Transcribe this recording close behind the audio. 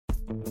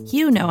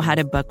You know how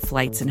to book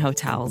flights and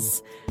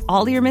hotels.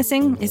 All you're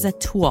missing is a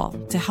tool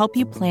to help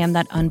you plan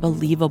that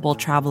unbelievable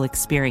travel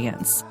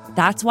experience.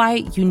 That's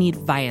why you need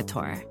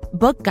Viator.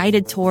 Book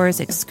guided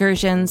tours,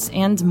 excursions,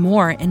 and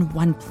more in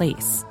one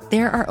place.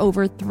 There are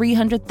over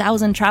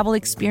 300,000 travel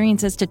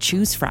experiences to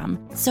choose from,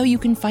 so you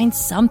can find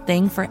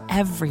something for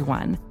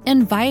everyone.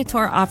 And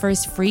Viator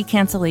offers free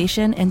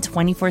cancellation and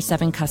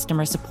 24/7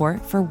 customer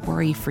support for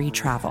worry-free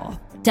travel.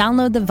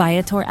 Download the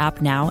Viator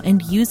app now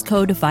and use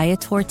code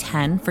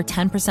Viator10 for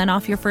 10%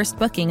 off your first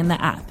booking in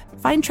the app.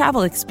 Find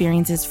travel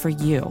experiences for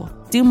you.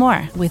 Do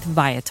more with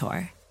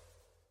Viator.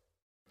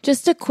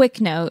 Just a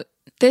quick note.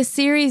 This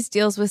series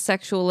deals with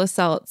sexual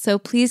assault, so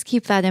please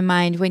keep that in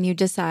mind when you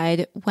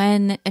decide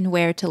when and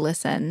where to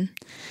listen.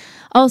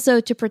 Also,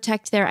 to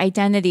protect their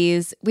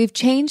identities, we've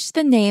changed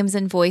the names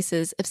and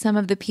voices of some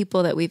of the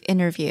people that we've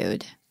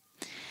interviewed.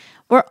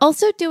 We're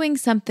also doing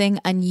something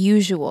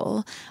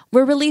unusual.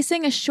 We're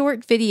releasing a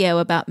short video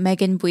about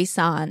Megan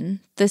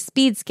Buisson, the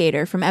speed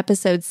skater from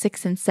episodes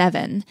 6 and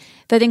 7,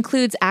 that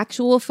includes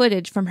actual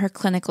footage from her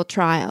clinical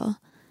trial.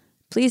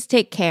 Please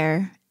take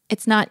care.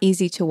 It's not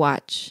easy to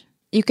watch.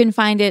 You can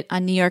find it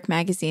on New York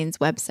Magazine's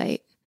website.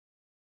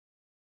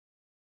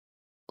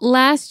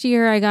 Last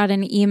year, I got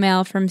an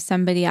email from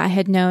somebody I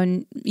had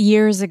known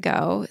years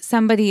ago,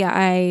 somebody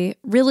I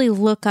really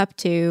look up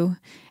to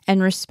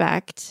and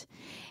respect.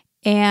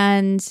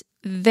 And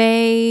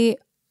they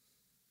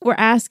were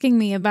asking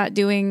me about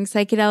doing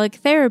psychedelic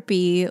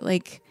therapy.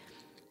 Like,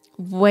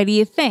 what do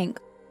you think?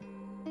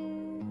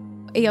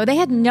 They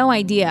had no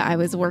idea I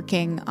was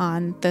working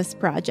on this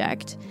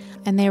project.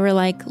 And they were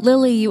like,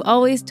 Lily, you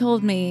always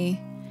told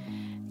me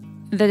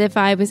that if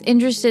I was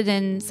interested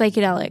in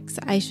psychedelics,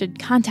 I should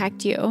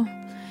contact you.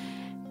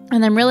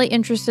 And I'm really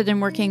interested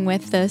in working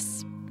with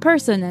this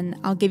person, and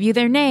I'll give you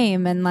their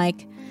name. And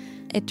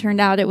it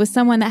turned out it was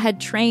someone that had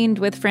trained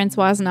with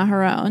Françoise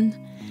Naharon.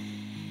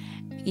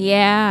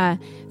 Yeah,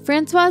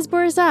 Françoise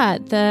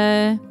Borzat,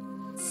 the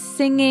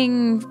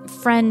singing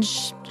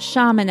French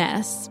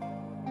shamaness.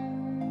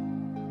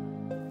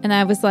 And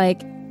I was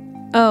like,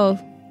 don't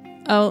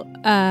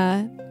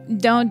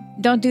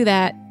do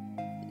that.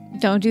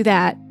 Don't do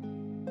that.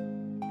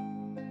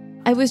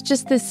 I was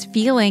just this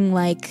feeling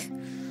like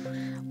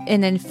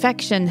an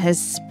infection has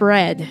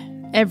spread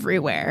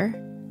everywhere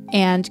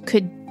and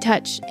could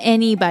touch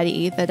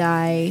anybody that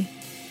I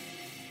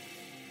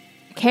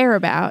care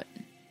about.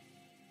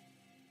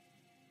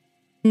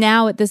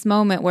 Now at this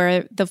moment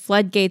where the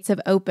floodgates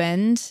have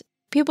opened,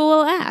 people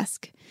will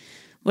ask,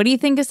 what do you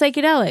think of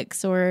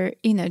psychedelics? Or,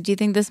 do you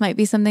think this might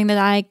be something that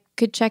I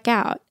could check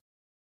out?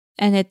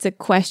 And it's a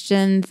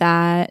question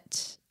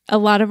that a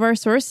lot of our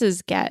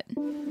sources get.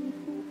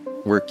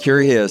 We're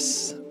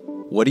curious,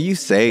 what do you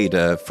say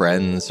to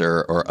friends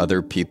or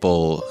other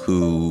people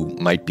who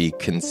might be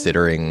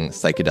considering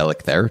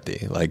psychedelic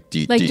therapy?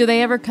 Do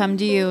they ever come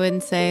to you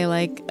and say,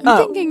 I'm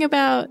thinking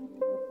about...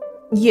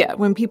 Yeah,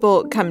 when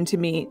people come to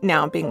me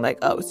now being like,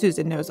 oh,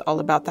 Susan knows all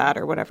about that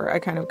or whatever, I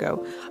kind of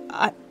go,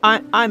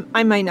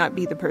 I might not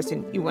be the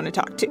person you want to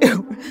talk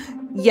to.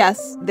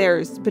 Yes,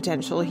 there's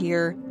potential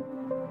here.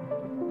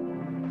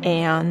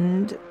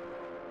 And...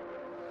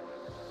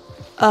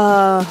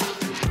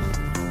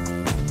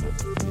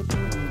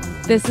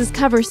 This is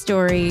Cover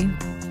Story.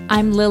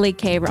 I'm Lily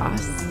K.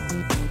 Ross.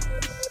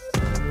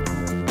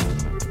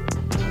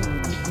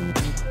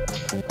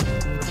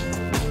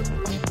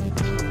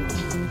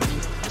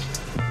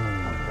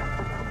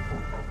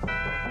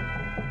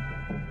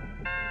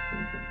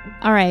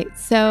 All right,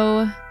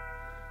 so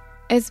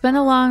it's been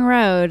a long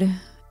road,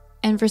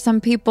 and for some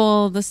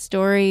people, the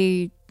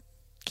story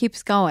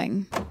keeps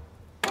going.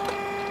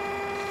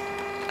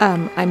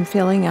 I'm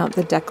filling out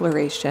the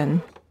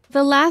declaration.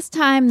 The last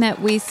time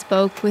that we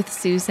spoke with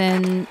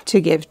Susan...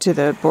 to give to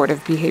the Board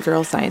of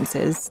Behavioral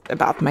Sciences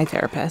about my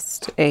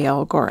therapist,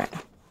 Eyal Goren.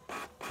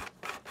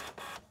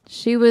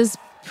 She was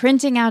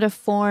printing out a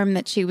form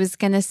that she was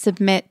going to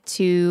submit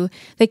to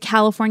the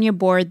California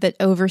board that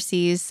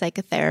oversees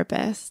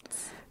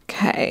psychotherapists.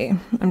 Okay,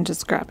 I'm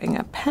just grabbing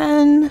a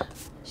pen.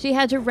 She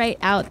had to write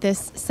out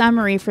this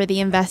summary for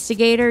the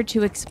investigator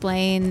to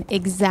explain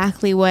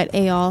exactly what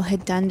Eyal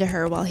had done to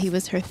her while he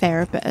was her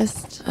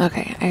therapist.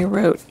 Okay, I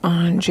wrote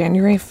on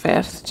January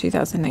 5th,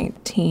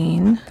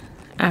 2019,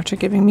 after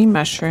giving me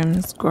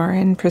mushrooms,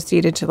 Goren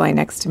proceeded to lie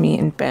next to me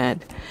in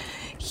bed.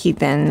 He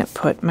then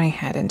put my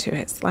head into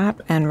his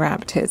lap and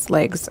wrapped his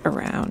legs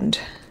around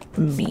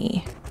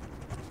me.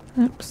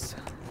 Oops.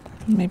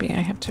 Maybe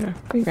I have to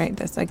rewrite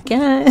this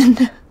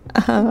again.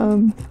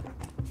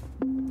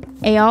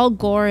 Eyal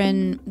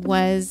Goren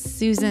was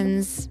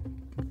Susan's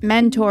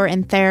mentor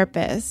and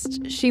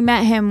therapist. She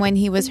met him when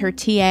he was her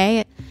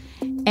TA,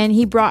 and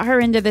he brought her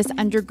into this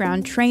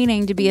underground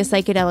training to be a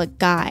psychedelic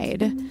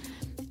guide.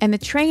 And the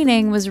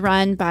training was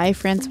run by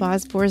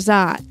Françoise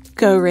Borzat.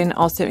 Goren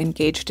also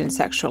engaged in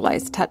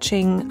sexualized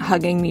touching,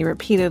 hugging me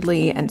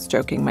repeatedly and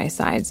stroking my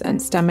sides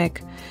and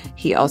stomach.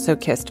 He also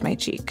kissed my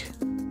cheek.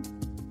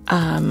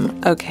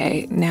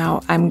 Okay,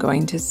 now I'm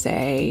going to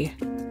say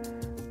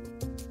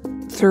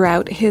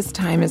Throughout his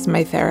time as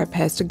my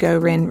therapist,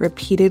 Gorin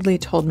repeatedly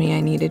told me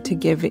I needed to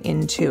give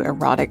into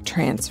erotic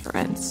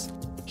transference.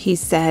 He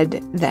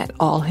said that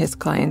all his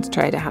clients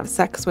tried to have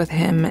sex with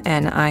him,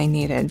 and I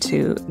needed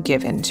to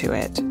give into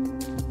it.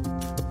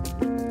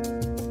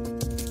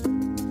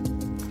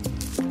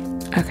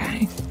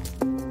 Okay.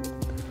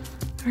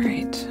 All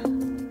right.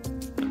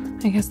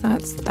 I guess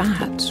that's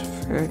that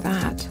for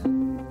that.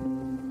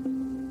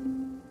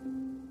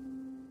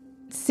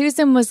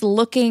 Susan was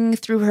looking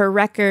through her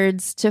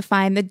records to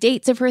find the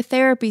dates of her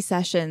therapy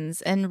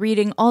sessions and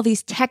reading all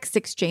these text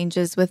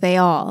exchanges with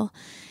Eyal.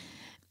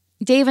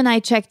 Dave and I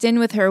checked in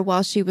with her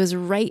while she was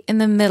right in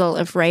the middle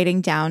of writing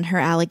down her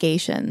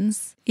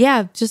allegations.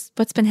 Yeah, just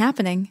what's been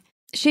happening.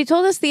 She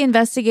told us the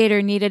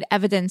investigator needed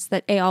evidence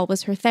that Eyal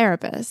was her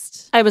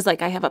therapist. I was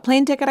like, I have a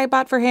plane ticket I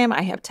bought for him.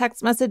 I have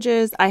text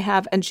messages.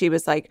 And she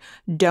was like,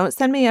 don't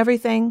send me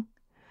everything.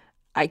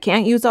 I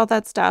can't use all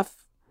that stuff.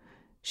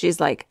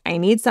 She's like, I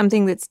need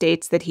something that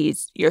states that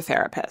he's your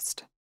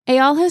therapist.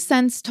 Eyal has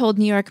since told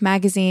New York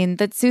Magazine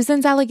that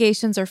Susan's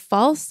allegations are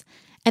false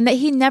and that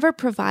he never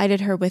provided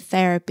her with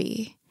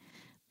therapy.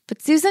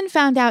 But Susan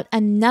found out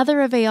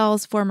another of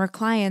Eyal's former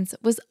clients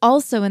was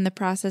also in the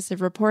process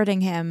of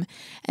reporting him,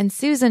 and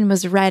Susan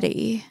was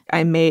ready.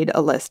 I made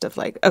a list of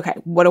okay,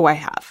 what do I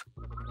have?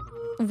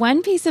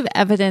 One piece of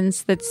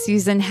evidence that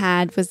Susan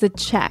had was a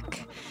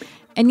check.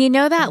 And you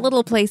know that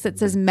little place that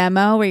says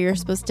memo where you're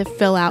supposed to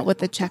fill out what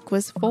the check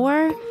was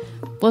for?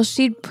 Well,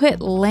 she'd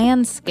put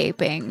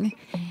landscaping.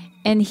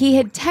 And he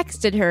had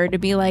texted her to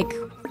be like,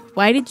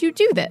 why did you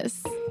do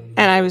this?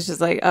 And I was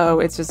just like, oh,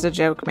 it's just a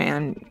joke,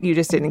 man. You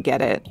just didn't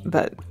get it.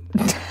 But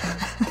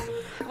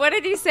what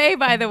did he say,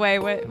 by the way,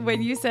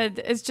 when you said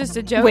it's just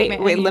a joke,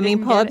 man? Wait, let me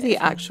pull up the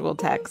actual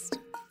text.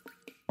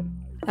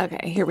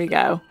 Okay, here we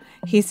go.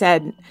 He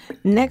said,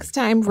 next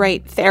time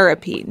write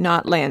therapy,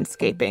 not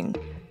landscaping.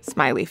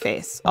 Smiley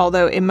face.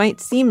 Although it might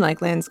seem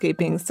like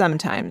landscaping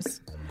sometimes.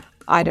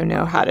 I don't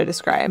know how to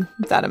describe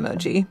that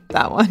emoji.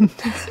 That one.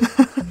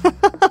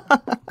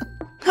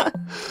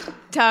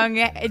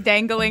 Tongue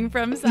dangling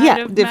from side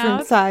of mouth.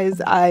 Different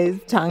size, eyes,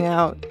 tongue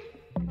out.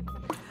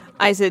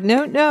 I said,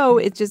 no,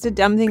 it's just a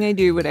dumb thing I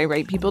do when I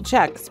write people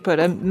checks. Put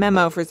a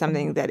memo for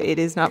something that it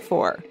is not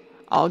for.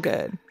 All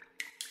good.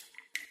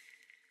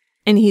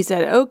 And he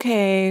said,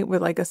 okay,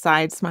 with a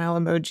side smile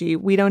emoji.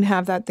 We don't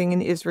have that thing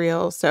in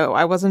Israel, so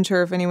I wasn't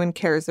sure if anyone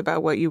cares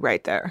about what you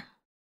write there.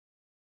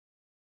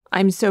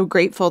 I'm so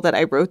grateful that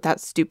I wrote that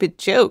stupid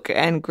joke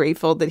and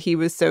grateful that he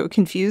was so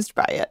confused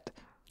by it.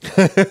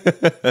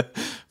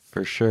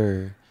 For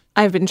sure.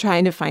 I've been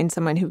trying to find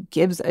someone who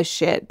gives a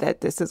shit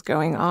that this is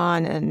going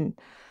on. And,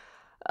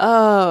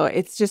 oh,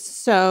 it's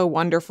just so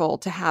wonderful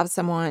to have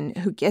someone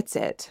who gets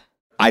it.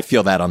 I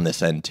feel that on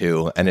this end,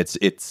 too. And it's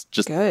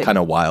just kind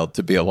of wild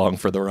to be along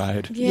for the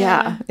ride.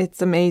 Yeah,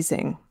 it's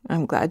amazing.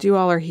 I'm glad you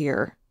all are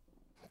here.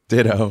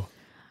 Ditto.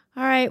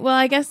 All right. Well,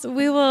 I guess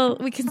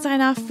we can sign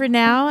off for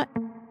now.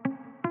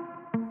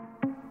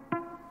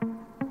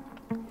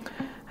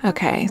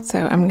 Okay,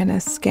 so I'm going to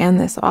scan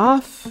this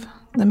off.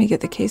 Let me get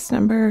the case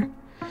number.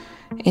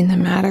 In the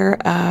matter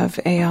of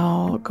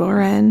Eyal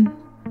Goren,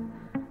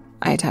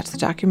 I attach the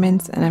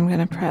documents and I'm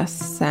going to press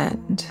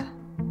send.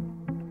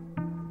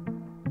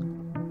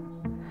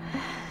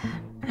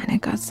 And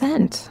it got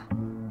sent.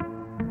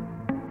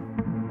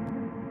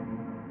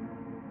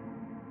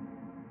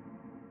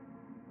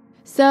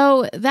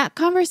 So that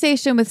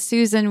conversation with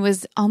Susan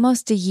was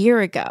almost a year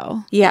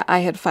ago. Yeah, I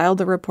had filed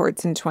the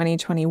reports in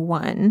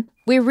 2021.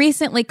 We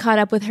recently caught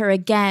up with her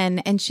again,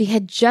 and she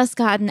had just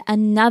gotten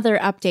another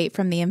update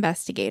from the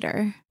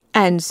investigator.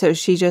 And so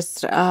she just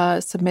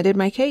submitted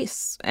my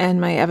case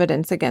and my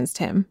evidence against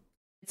him.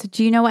 So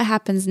do you know what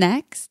happens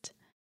next?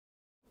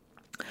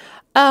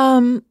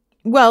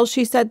 Well,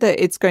 she said that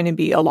it's going to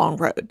be a long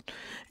road.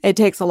 It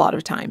takes a lot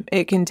of time.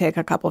 It can take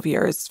a couple of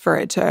years for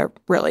it to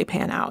really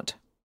pan out.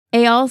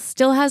 Eyal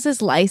still has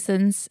his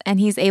license, and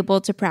he's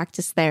able to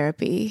practice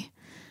therapy.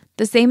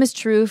 The same is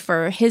true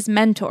for his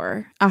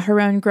mentor,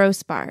 Aharon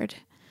Grossbard.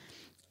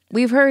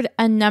 We've heard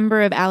a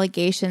number of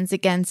allegations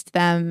against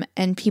them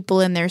and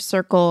people in their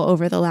circle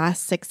over the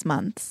last 6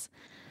 months.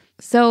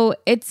 So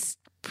it's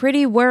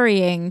pretty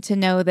worrying to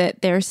know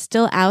that they're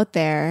still out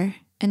there,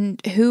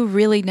 and who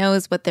really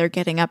knows what they're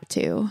getting up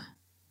to.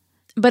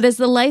 But as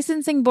the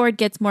licensing board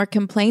gets more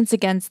complaints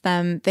against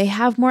them, they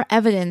have more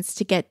evidence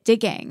to get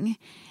digging.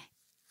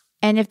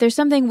 And if there's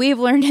something we've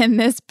learned in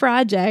this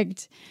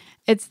project,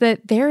 it's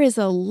that there is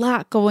a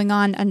lot going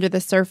on under the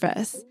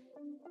surface.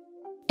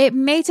 It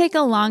may take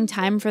a long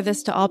time for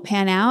this to all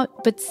pan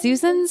out, but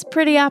Susan's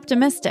pretty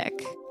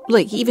optimistic.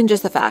 Even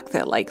just the fact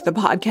that, the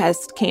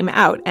podcast came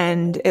out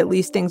and at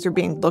least things are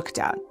being looked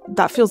at,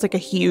 that feels like a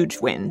huge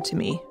win to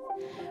me.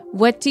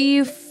 What do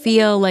you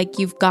feel like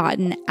you've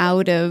gotten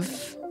out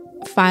of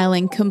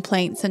filing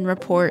complaints and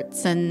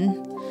reports and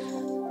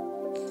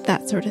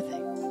that sort of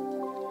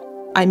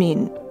thing? I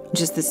mean,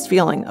 just this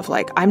feeling of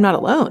I'm not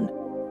alone.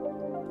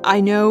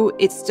 I know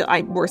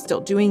we're still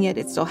doing it.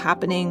 It's still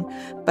happening,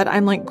 but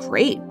I'm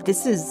great.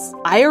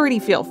 I already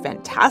feel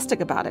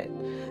fantastic about it.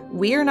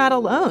 we are not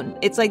alone.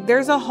 It's like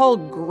there's a whole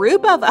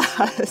group of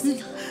us.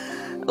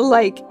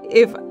 Like,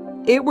 if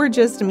it were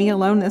just me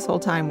alone this whole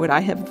time, would I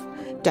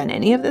have done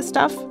any of this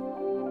stuff?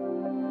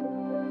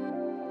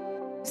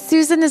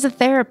 Susan is a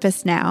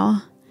therapist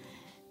now,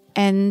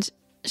 and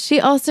she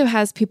also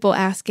has people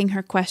asking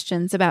her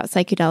questions about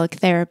psychedelic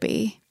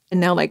therapy. And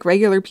now, like,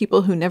 regular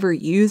people who never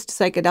used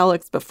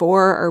psychedelics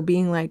before are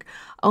being like,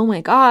 oh my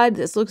God,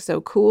 this looks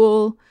so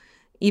cool.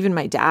 Even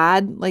my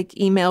dad, like,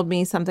 emailed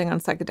me something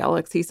on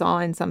psychedelics he saw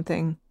in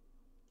something.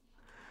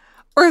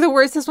 Or the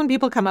worst is when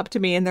people come up to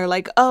me and they're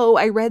like, oh,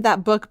 I read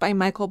that book by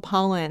Michael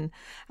Pollan.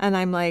 And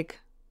I'm like,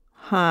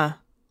 huh,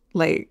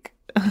 like,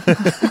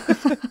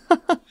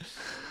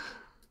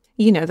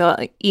 you know, they'll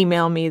like,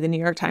 email me the New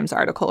York Times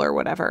article or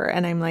whatever.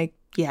 And I'm like,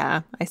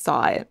 yeah, I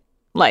saw it.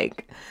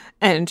 Like,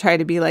 and try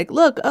to be like,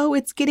 look, oh,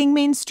 it's getting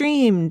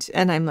mainstreamed.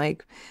 And I'm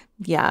like,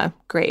 yeah,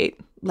 great.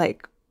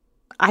 Like,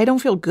 I don't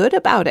feel good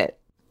about it.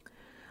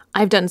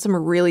 I've done some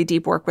really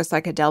deep work with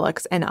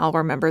psychedelics, and I'll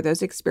remember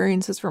those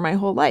experiences for my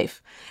whole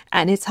life.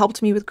 And it's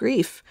helped me with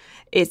grief.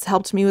 It's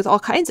helped me with all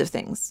kinds of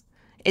things.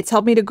 It's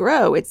helped me to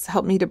grow. It's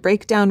helped me to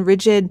break down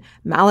rigid,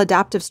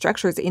 maladaptive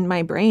structures in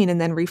my brain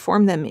and then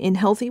reform them in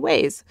healthy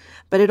ways.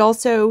 But it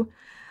also,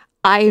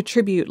 I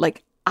attribute,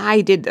 like,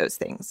 I did those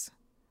things.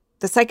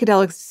 The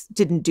psychedelics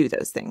didn't do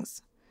those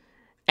things.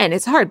 And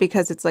it's hard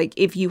because it's like,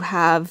 if you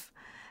have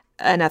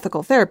an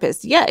ethical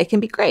therapist, yeah, it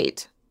can be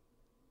great.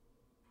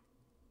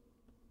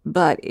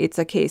 But it's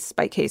a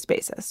case-by-case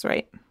basis,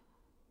 right?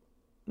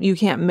 You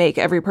can't make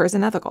every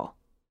person ethical.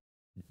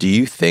 Do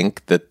you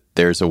think that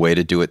there's a way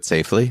to do it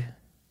safely?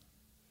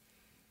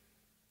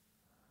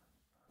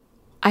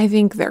 I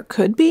think there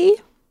could be,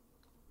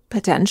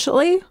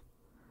 potentially.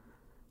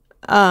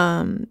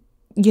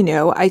 You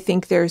know, I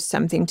think there's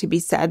something to be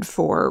said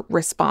for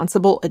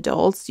responsible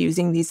adults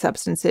using these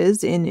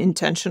substances in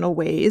intentional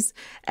ways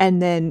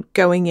and then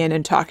going in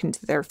and talking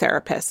to their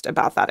therapist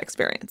about that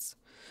experience,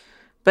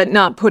 but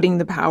not putting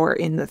the power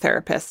in the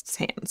therapist's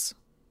hands.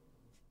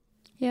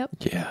 Yep.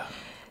 Yeah.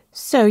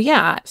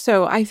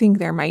 So I think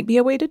there might be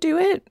a way to do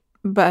it,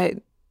 but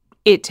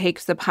it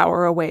takes the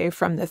power away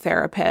from the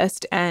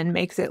therapist and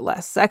makes it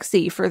less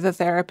sexy for the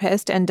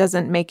therapist and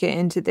doesn't make it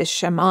into this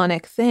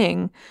shamanic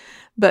thing,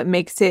 but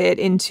makes it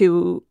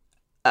into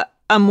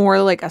a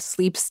more like a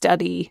sleep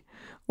study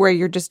where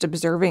you're just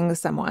observing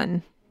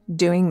someone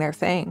doing their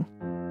thing.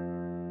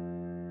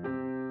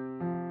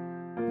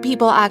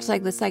 People act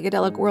like the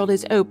psychedelic world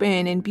is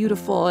open and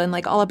beautiful and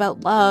like all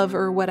about love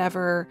or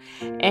whatever,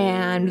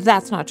 and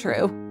that's not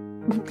true.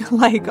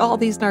 Like, all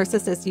these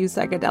narcissists use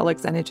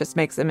psychedelics and it just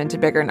makes them into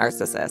bigger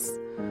narcissists.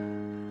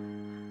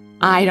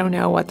 I don't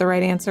know what the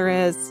right answer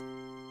is,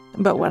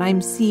 but what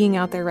I'm seeing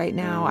out there right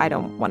now, I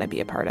don't want to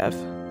be a part of.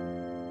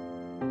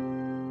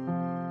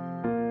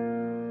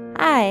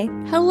 Hi.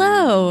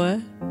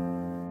 Hello.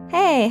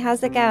 Hey,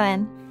 how's it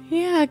going?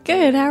 Yeah,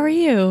 good. How are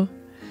you?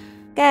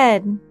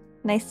 Good.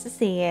 Nice to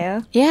see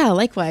you. Yeah,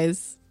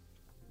 likewise.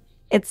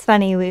 It's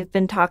funny, we've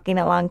been talking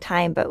a long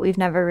time, but we've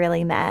never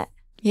really met.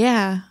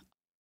 Yeah.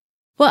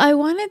 Well, I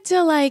wanted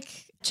to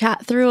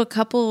chat through a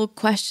couple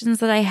questions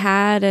that I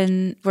had,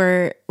 and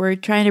we're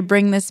trying to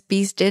bring this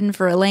beast in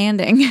for a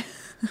landing.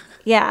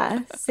 Yeah,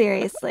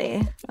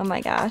 seriously. Oh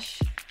my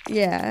gosh.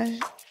 Yeah.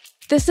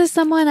 This is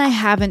someone I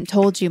haven't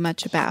told you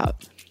much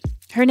about.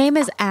 Her name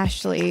is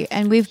Ashley,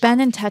 and we've been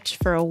in touch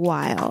for a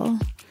while.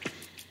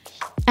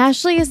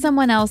 Ashley is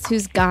someone else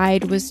whose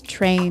guide was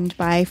trained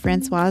by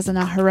Françoise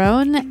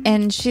Aharon,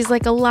 and she's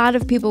like a lot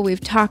of people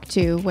we've talked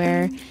to,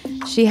 where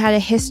she had a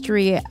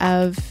history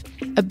of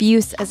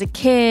abuse as a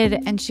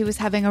kid, and she was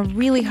having a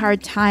really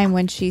hard time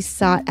when she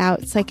sought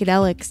out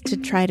psychedelics to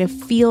try to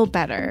feel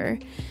better.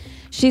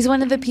 She's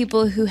one of the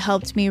people who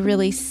helped me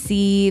really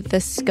see the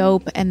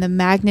scope and the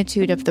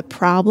magnitude of the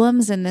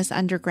problems in this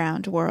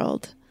underground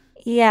world.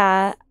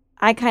 Yeah,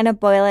 I kind of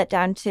boil it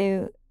down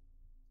to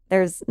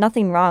there's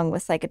nothing wrong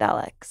with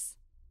psychedelics.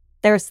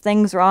 There's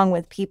things wrong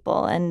with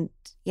people, and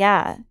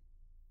yeah,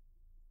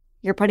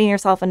 you're putting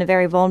yourself in a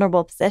very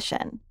vulnerable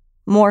position,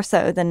 more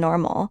so than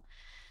normal.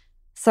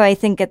 So I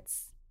think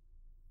it's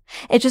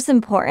just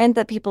important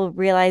that people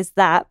realize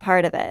that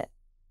part of it,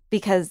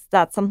 because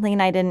that's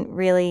something I didn't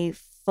really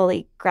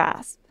fully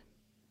grasp.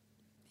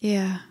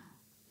 Yeah.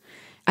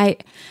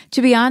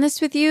 To be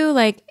honest with you,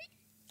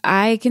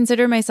 I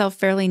consider myself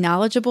fairly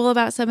knowledgeable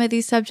about some of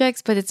these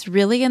subjects, but it's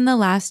really in the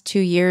last 2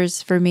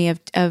 years for me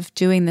of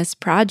doing this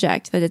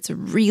project that it's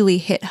really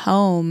hit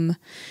home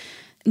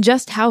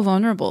just how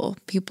vulnerable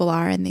people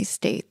are in these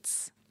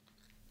states.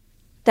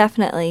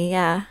 Definitely,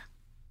 yeah.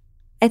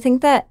 I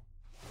think that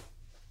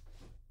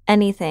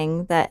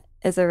anything that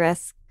is a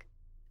risk,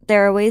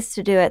 there are ways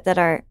to do it that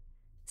are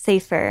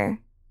safer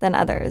than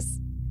others.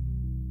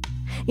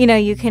 You know,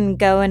 you can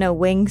go in a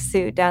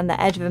wingsuit down the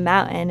edge of a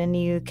mountain and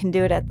you can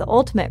do it at the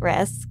ultimate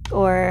risk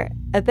or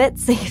a bit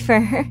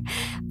safer,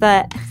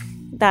 but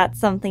that's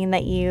something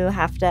that you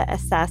have to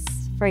assess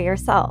for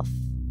yourself,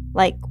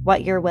 like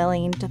what you're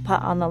willing to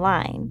put on the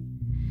line.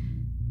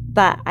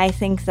 But I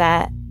think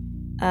that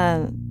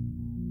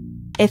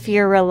if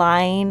you're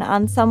relying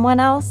on someone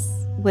else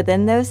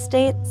within those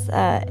states,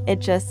 it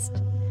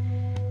just,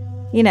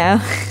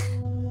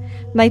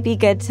 might be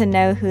good to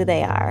know who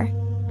they are.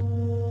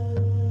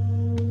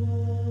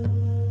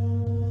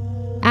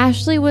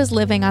 Ashley was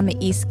living on the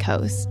East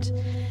Coast,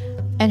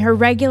 and her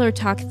regular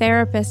talk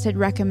therapist had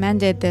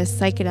recommended this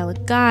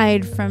psychedelic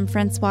guide from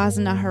Francoise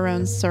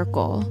Naharon's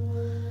circle.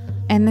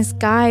 And this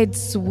guide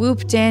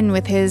swooped in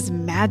with his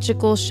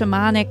magical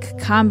shamanic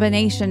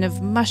combination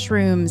of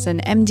mushrooms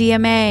and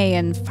MDMA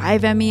and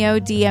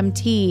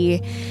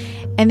 5-MeO-DMT,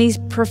 and these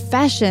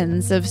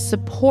professions of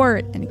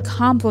support and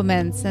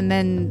compliments and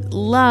then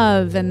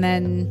love and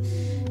then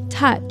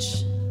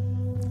touch.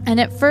 And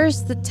at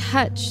first the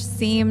touch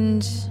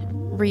seemed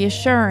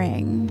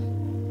reassuring,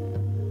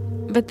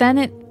 but then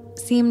it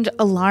seemed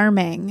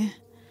alarming.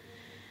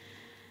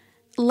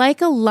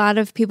 Like a lot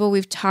of people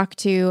we've talked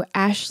to,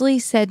 Ashley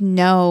said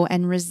no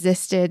and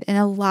resisted in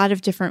a lot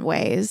of different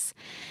ways.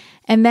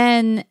 And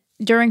then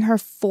during her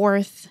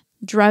 4th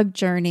drug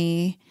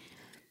journey,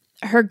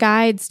 her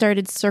guide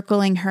started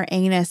circling her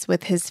anus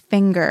with his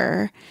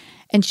finger,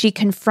 and she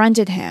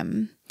confronted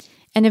him.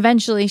 And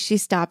eventually she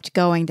stopped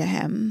going to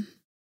him.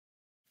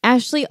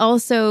 Ashley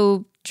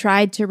also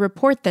tried to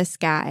report this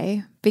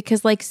guy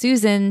because, like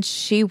Susan,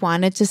 she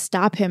wanted to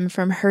stop him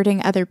from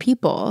hurting other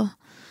people.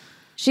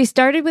 She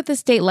started with the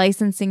state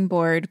licensing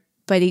board,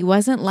 but he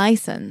wasn't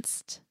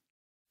licensed.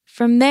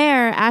 From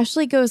there,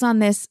 Ashley goes on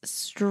this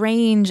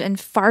strange and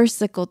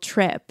farcical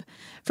trip,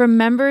 from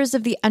members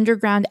of the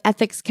Underground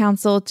Ethics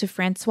Council to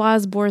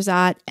Francoise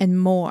Bourzat and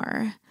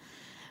more.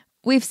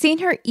 We've seen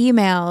her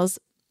emails,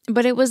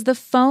 but it was the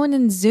phone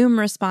and Zoom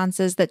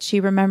responses that she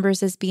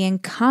remembers as being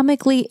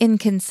comically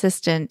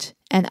inconsistent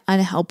and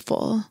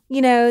unhelpful.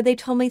 They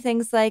told me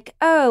things like,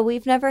 oh,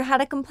 we've never had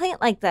a complaint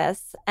like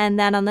this. And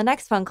then on the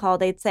next phone call,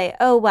 they'd say,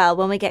 oh, well,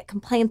 when we get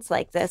complaints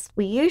like this,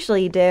 we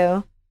usually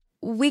do.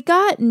 We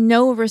got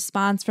no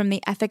response from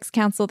the Ethics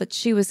Council that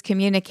she was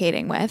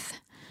communicating with.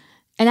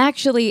 And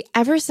actually,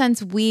 ever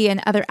since we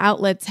and other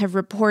outlets have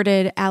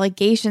reported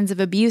allegations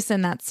of abuse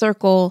in that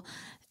circle,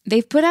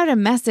 they've put out a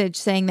message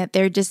saying that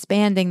they're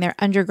disbanding their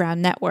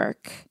underground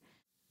network.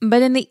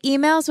 But in the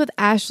emails with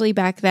Ashley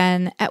back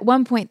then, at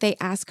one point they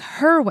ask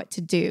her what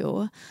to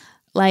do.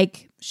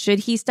 Like, should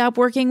he stop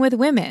working with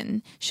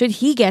women? Should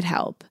he get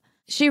help?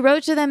 She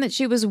wrote to them that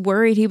she was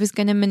worried he was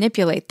going to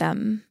manipulate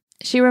them.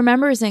 She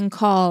remembers in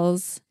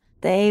calls,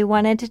 they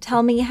wanted to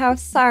tell me how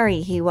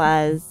sorry he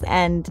was.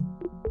 And,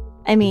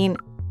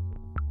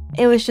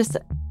 it was just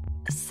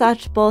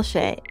such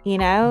bullshit,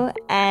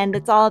 And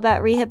it's all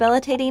about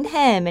rehabilitating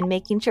him and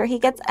making sure he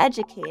gets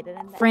educated.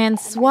 And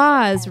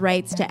Francoise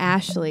writes to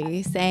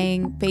Ashley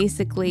saying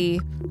basically,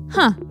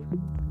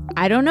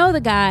 I don't know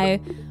the guy,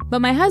 but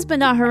my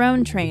husband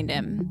Aharon trained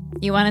him.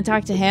 You want to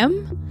talk to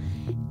him?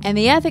 And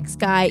the ethics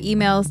guy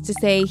emails to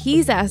say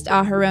he's asked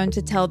Aharon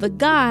to tell the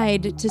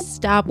guide to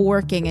stop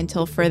working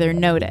until further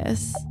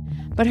notice.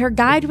 But her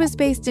guide was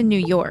based in New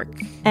York.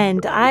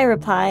 And I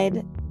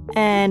replied,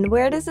 and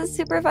where does his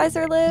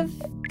supervisor live?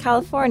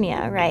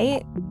 California,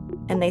 right?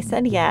 And they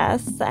said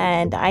yes.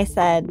 And I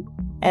said,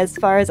 as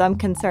far as I'm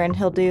concerned,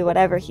 he'll do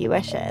whatever he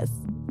wishes.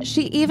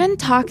 She even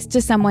talks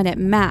to someone at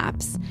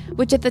MAPS,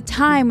 which at the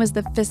time was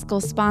the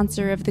fiscal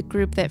sponsor of the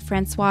group that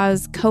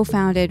Francoise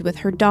co-founded with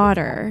her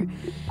daughter.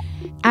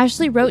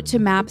 Ashley wrote to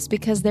MAPS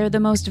because they're the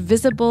most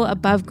visible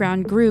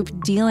above-ground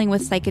group dealing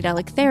with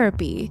psychedelic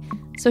therapy,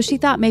 so she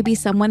thought maybe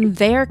someone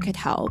there could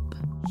help.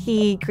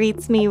 He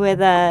greets me with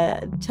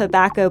a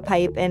tobacco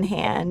pipe in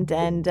hand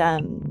and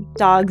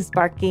dogs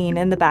barking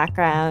in the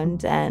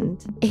background.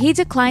 And he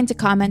declined to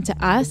comment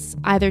to us,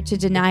 either to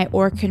deny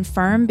or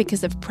confirm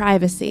because of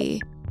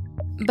privacy.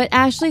 But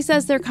Ashley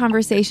says their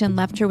conversation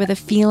left her with a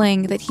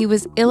feeling that he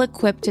was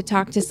ill-equipped to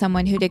talk to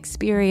someone who'd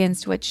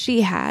experienced what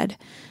she had,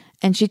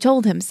 and she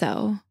told him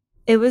so.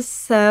 It was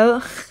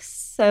so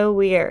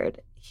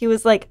weird. He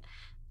was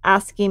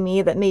asking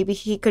me that maybe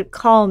he could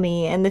call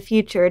me in the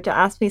future to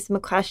ask me some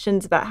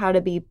questions about how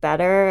to be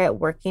better at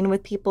working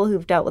with people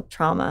who've dealt with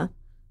trauma.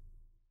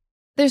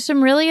 There's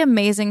some really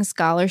amazing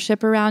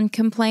scholarship around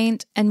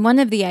complaint, and one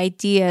of the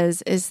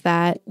ideas is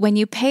that when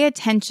you pay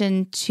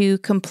attention to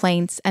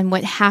complaints and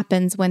what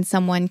happens when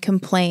someone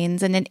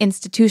complains in an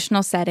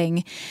institutional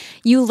setting,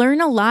 you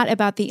learn a lot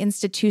about the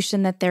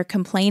institution that they're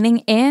complaining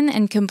in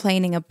and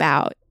complaining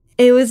about.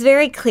 It was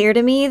very clear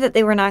to me that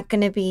they were not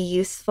going to be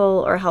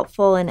useful or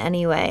helpful in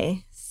any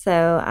way.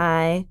 So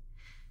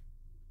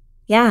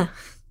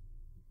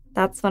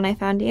that's when I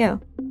found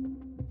you.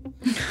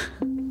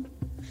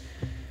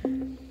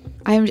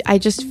 I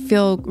just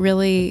feel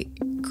really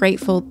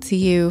grateful to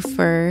you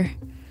for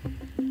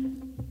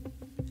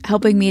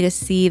helping me to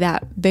see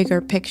that bigger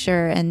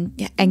picture and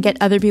get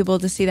other people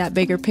to see that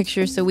bigger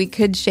picture so we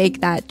could shake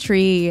that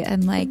tree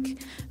and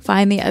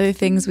find the other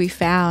things we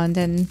found.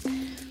 And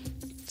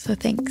so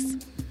thanks.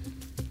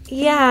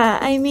 Yeah,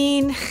 I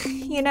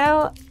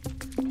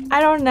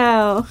don't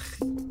know.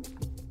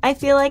 I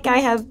feel like I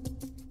have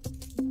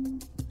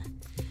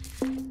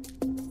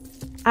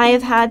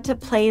had to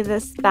play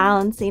this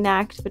balancing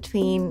act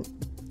between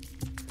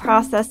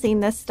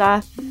processing this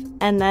stuff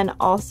and then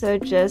also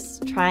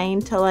just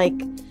trying to like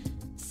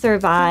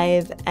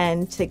survive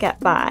and to get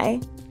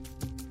by.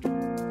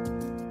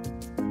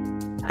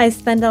 I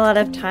spend a lot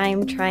of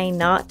time trying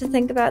not to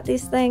think about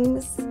these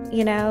things,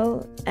 you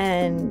know,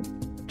 and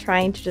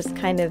trying to just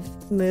kind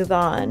of move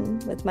on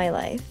with my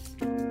life.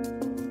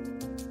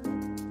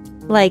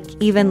 Like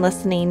even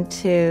listening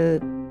to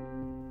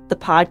the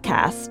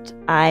podcast,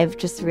 I've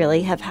just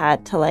really have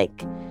had to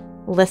like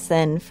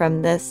listen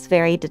from this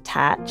very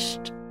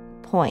detached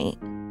point.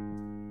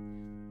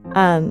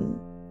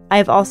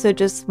 I've also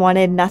just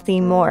wanted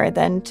nothing more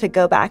than to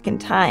go back in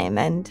time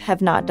and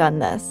have not done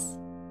this.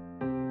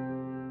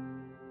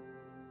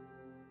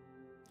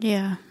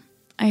 Yeah,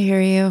 I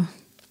hear you.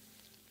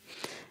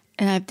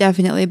 And I've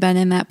definitely been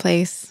in that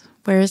place.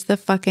 Where's the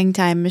fucking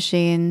time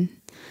machine?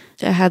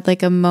 I had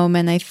like a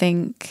moment, I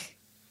think,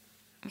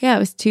 it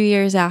was 2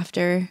 years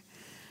after,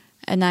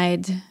 and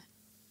I'd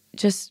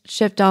just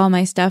shipped all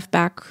my stuff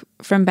back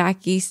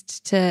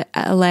east to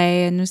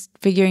LA and was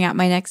figuring out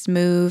my next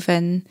move.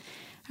 And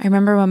I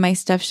remember when my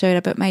stuff showed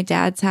up at my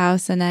dad's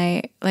house and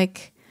I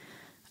like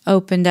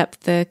opened up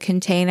the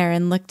container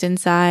and looked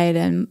inside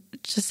and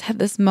just had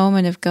this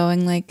moment of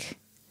going like,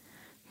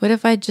 what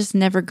if I'd just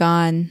never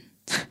gone?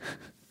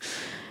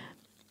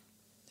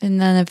 And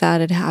none of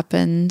that had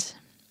happened.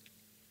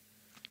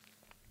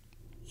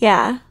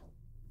 Yeah.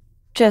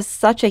 Just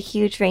such a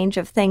huge range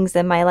of things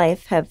in my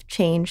life have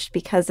changed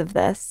because of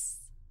this.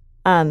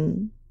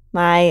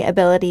 My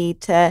ability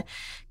to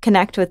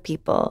connect with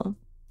people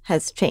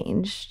has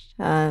changed.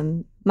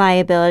 My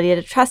ability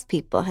to trust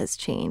people has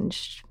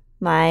changed.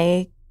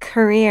 My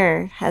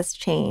career has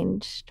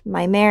changed.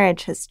 My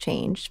marriage has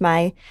changed.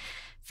 My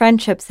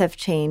friendships have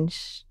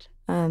changed.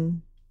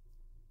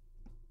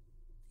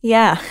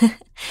 Yeah,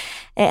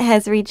 it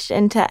has reached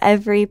into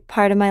every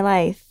part of my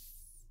life.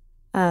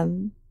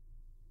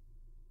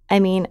 I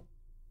mean,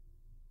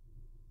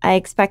 I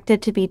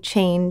expected to be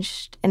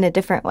changed in a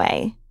different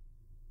way.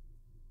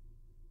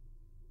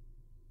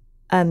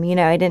 You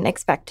know, I didn't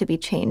expect to be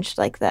changed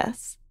like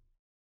this.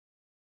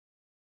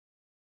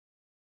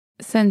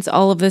 Since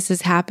all of this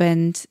has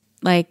happened,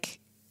 like,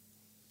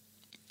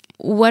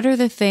 what are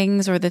the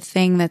things or the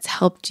thing that's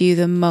helped you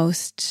the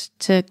most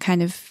to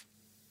kind of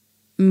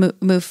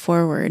move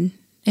forward,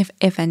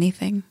 if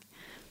anything?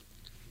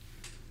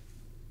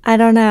 I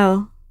don't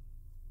know.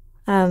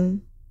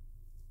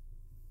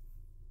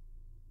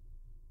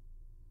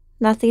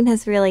 Nothing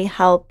has really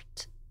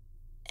helped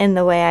in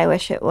the way I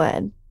wish it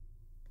would.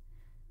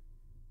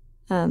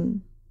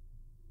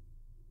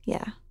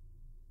 Yeah.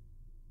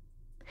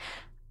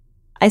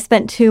 I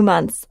spent 2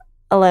 months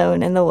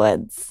alone in the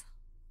woods.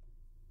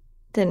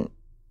 Didn't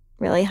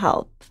really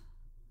help.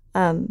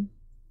 It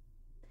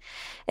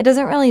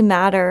doesn't really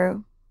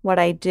matter what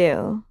I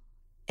do.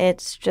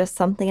 It's just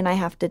something I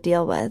have to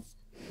deal with.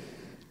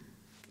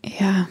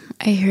 Yeah,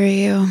 I hear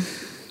you.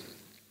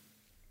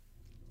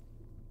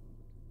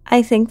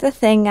 I think the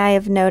thing I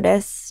have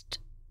noticed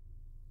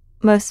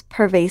most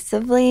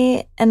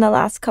pervasively in the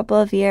last couple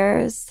of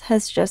years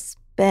has just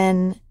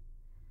been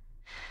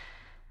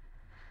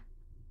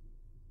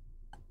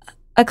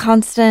a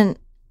constant,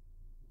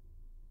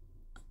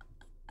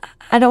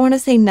 I don't want to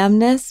say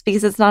numbness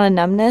because it's not a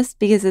numbness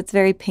because it's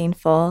very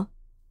painful.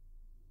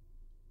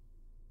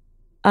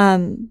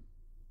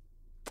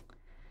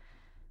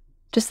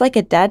 Just like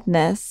a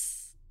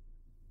deadness.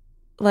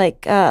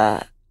 Like,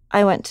 I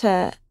went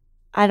to,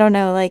 I don't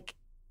know, like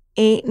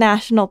 8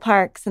 national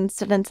parks and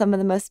stood in some of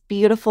the most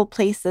beautiful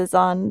places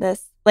on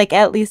this, like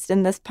at least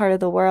in this part of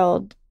the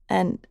world.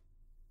 And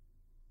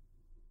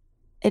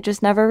it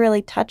just never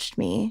really touched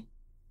me.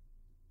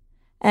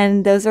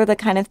 And those are the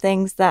kind of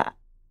things that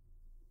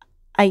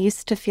I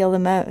used to feel the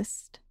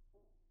most.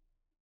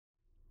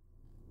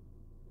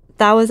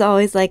 That was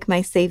always like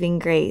my saving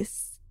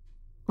grace.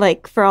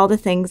 Like for all the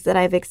things that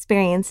I've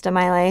experienced in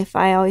my life,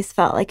 I always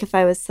felt like if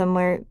I was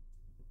somewhere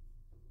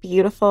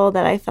beautiful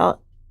that I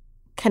felt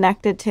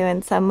connected to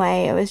in some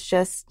way, it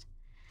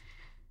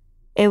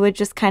would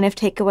just kind of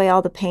take away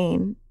all the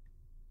pain.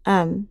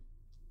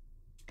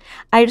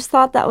 I just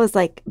thought that was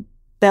like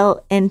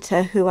built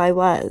into who I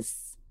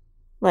was.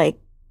 Like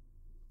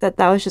that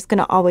was just going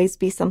to always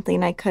be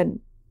something I could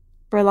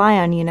rely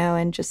on, you know,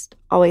 and just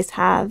always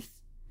have.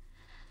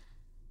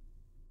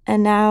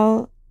 And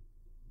now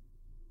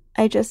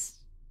I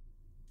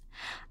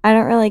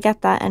don't really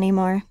get that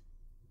anymore.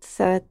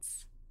 So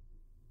it's,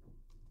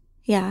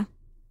 yeah,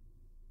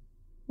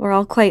 we're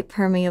all quite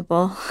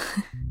permeable.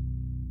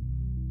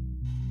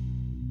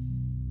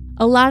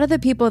 A lot of the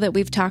people that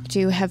we've talked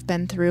to have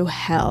been through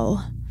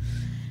hell.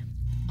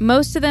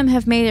 Most of them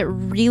have made it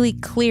really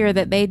clear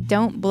that they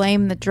don't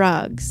blame the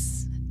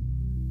drugs.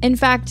 In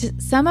fact,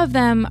 some of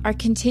them are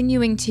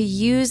continuing to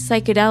use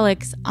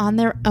psychedelics on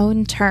their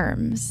own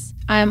terms.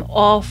 I'm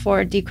all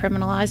for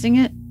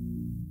decriminalizing it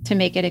to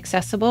make it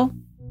accessible.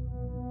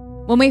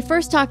 When we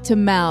first talked to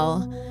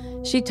Mel,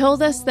 She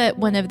told us that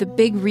one of the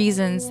big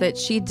reasons that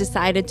she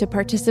decided to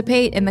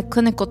participate in the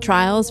clinical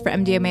trials for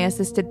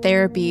MDMA-assisted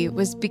therapy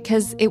was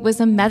because it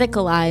was a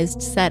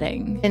medicalized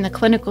setting. In the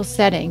clinical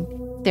setting,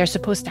 they're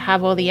supposed to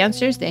have all the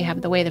answers. They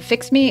have the way to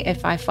fix me.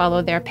 If I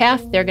follow their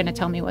path, they're going to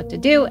tell me what to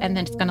do, and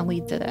then it's going to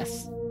lead to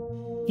this.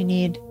 You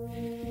need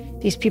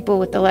these people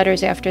with the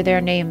letters after their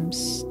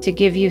names to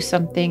give you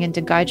something and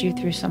to guide you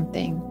through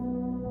something.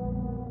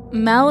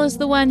 Mel is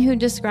the one who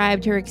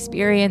described her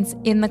experience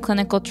in the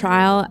clinical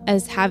trial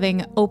as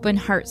having open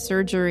heart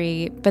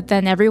surgery, but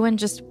then everyone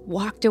just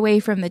walked away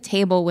from the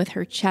table with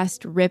her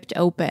chest ripped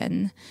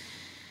open.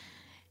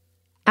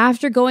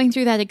 After going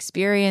through that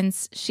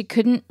experience, she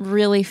couldn't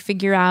really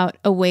figure out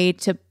a way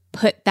to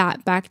put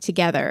that back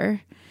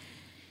together.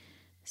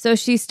 So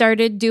she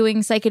started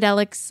doing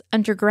psychedelics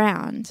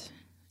underground.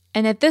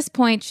 And at this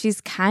point,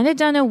 she's kind of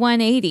done a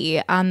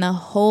 180 on the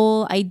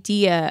whole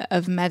idea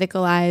of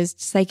medicalized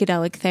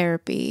psychedelic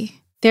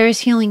therapy. There is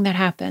healing that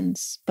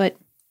happens, but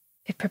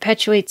it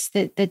perpetuates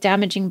the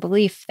damaging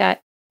belief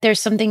that there's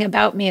something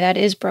about me that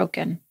is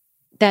broken,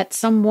 that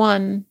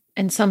someone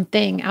and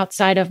something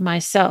outside of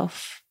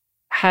myself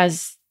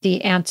has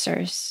the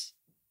answers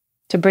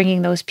to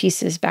bringing those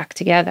pieces back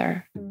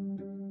together.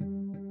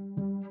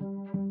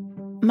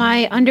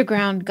 My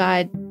underground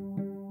guide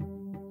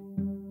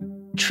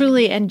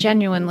truly and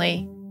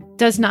genuinely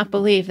does not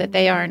believe that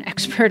they are an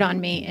expert on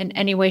me in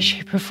any way,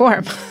 shape, or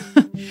form.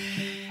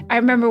 I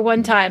remember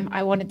one time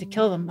I wanted to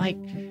kill them. Like,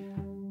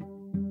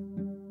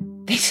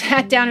 they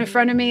sat down in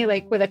front of me,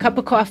 like, with a cup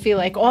of coffee,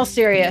 like, all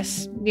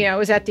serious. You know, it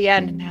was at the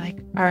end. And they're like,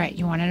 all right,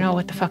 you want to know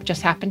what the fuck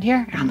just happened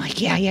here? And I'm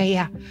like,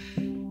 yeah.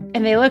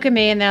 And they look at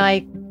me and they're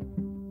like,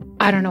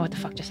 I don't know what the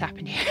fuck just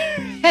happened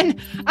here. And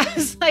I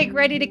was, like,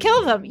 ready to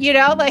kill them, you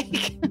know,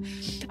 like...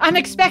 I'm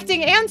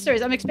expecting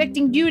answers. I'm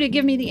expecting you to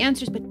give me the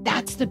answers, but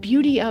that's the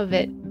beauty of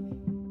it.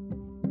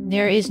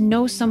 There is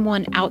no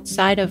someone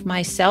outside of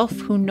myself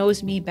who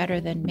knows me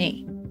better than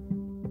me.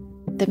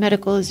 The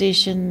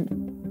medicalization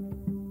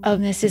of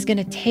this is going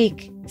to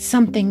take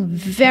something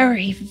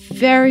very,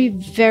 very,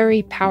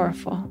 very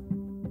powerful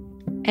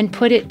and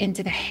put it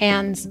into the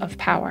hands of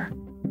power.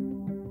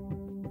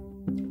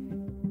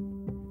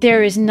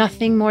 There is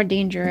nothing more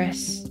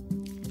dangerous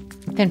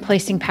than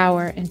placing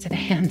power into the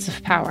hands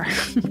of power.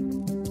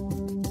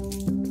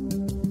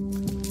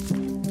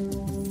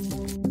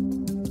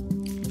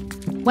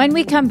 When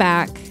we come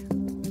back,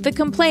 the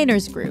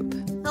Complainers Group.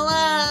 Hello.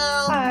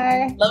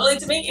 Hi. Lovely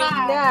to meet you.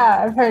 Hi.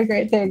 Yeah, I've heard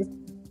great things.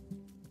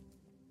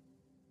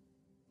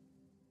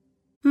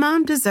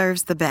 Mom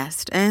deserves the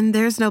best, and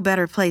there's no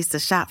better place to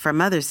shop for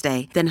Mother's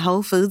Day than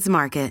Whole Foods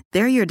Market.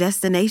 They're your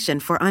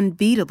destination for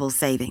unbeatable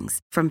savings,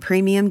 from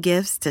premium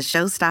gifts to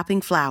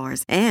show-stopping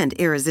flowers and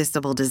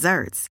irresistible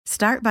desserts.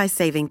 Start by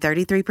saving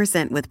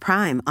 33% with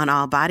Prime on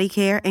all body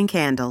care and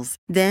candles.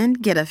 Then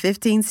get a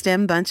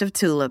 15-stem bunch of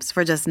tulips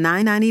for just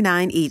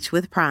 $9.99 each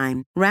with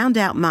Prime. Round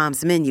out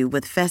Mom's menu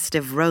with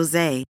festive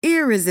rosé,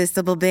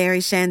 irresistible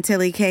berry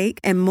chantilly cake,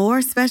 and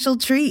more special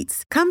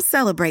treats. Come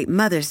celebrate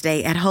Mother's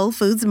Day at Whole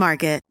Foods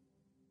Market.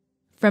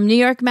 From New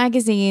York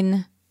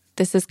Magazine,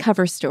 this is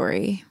Cover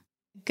Story.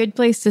 Good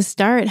place to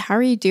start. How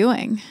are you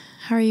doing?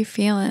 How are you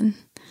feeling?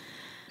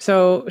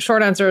 So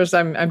short answer is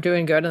I'm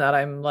doing good, and that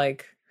I'm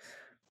like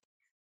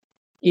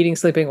eating,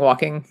 sleeping,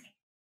 walking.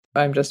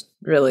 I'm just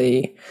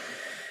really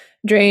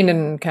drained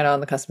and kind of on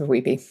the cusp of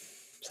weepy.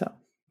 So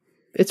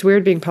it's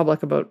weird being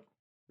public about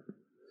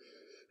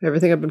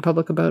everything I've been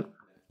public about.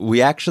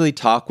 We actually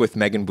talk with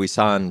Megan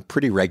Buisson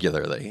pretty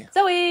regularly.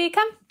 Zoe,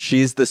 come.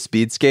 She's the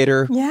speed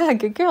skater. Yeah,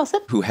 good girl.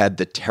 Sit. Who had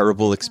the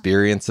terrible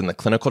experience in the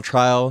clinical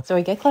trial.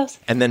 Zoe, get close.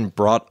 And then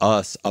brought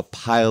us a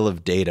pile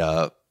of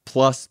data,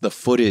 plus the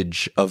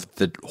footage of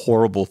the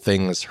horrible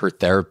things her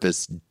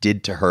therapist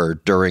did to her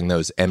during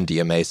those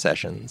MDMA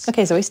sessions.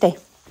 Okay, Zoe, stay.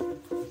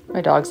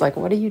 My dog's like,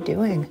 what are you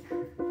doing?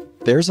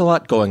 There's a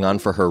lot going on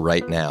for her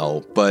right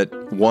now,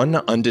 but one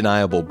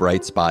undeniable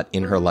bright spot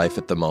in her life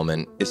at the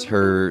moment is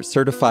her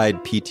certified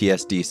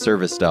PTSD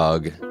service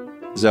dog,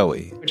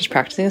 Zoe. We're just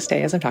practicing to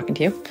stay as I'm talking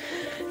to you.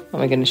 Oh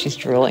my goodness, she's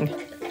drooling.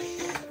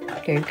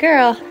 Good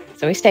girl.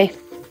 Zoe, stay.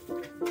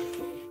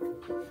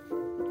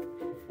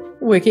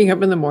 Waking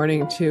up in the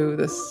morning to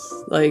this,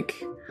 like,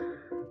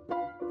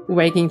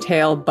 wagging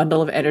tail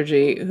bundle of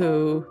energy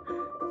who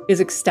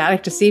is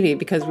ecstatic to see me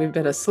because we've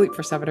been asleep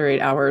for 7 or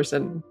 8 hours,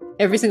 and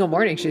every single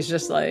morning she's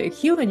just like,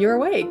 human, you're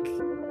awake.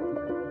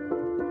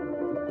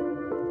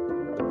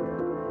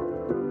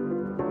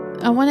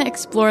 I want to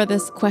explore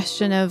this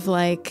question of,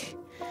 like,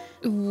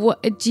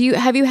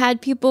 have you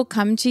had people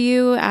come to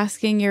you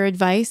asking your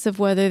advice of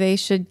whether they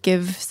should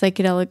give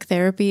psychedelic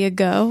therapy a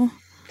go?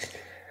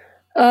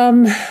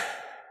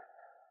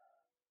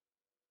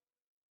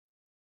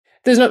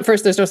 There's no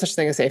such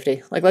thing as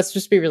safety. Like, let's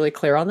just be really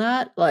clear on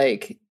that.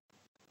 Like,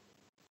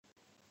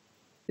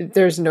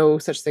 there's no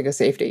such thing as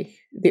safety.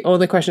 The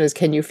only question is,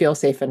 can you feel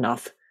safe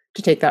enough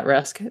to take that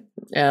risk?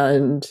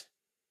 And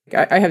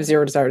I have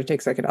zero desire to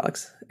take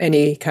psychedelics,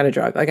 any kind of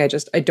drug. Like,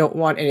 I don't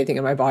want anything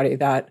in my body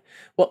that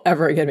will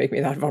ever again make me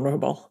that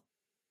vulnerable.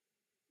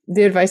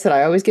 The advice that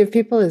I always give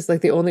people is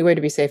like the only way to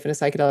be safe in a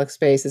psychedelic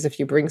space is if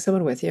you bring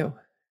someone with you.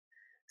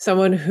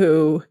 Someone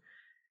who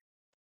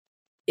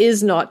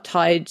is not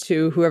tied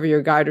to whoever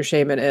your guide or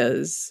shaman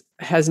is,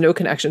 has no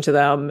connection to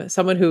them,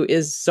 someone who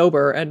is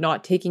sober and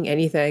not taking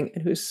anything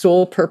and whose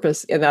sole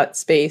purpose in that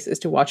space is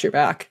to watch your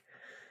back.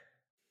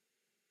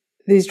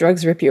 These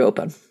drugs rip you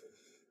open.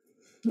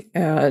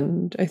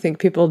 And I think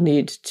people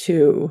need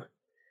to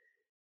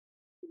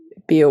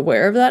be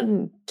aware of that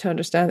and to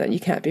understand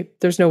that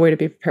there's no way to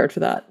be prepared for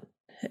that.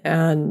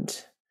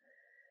 And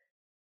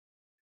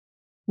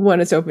when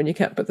it's open, you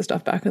can't put the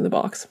stuff back in the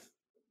box.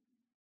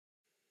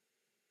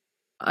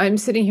 I'm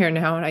sitting here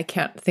now and I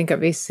can't think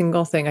of a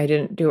single thing I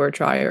didn't do or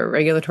try or a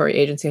regulatory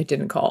agency I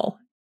didn't call.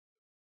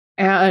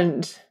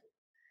 And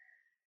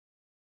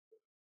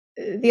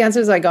the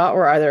answers I got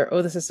were either,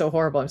 oh, this is so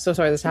horrible. I'm so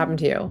sorry this happened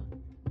to you.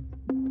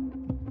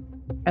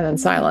 And then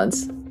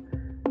silence.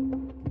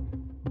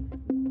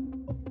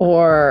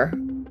 Or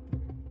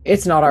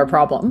it's not our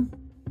problem.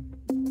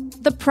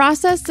 The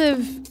process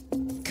of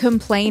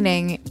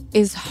complaining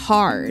is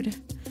hard.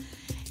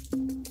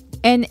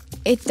 And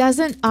it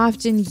doesn't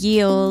often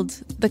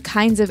yield the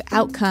kinds of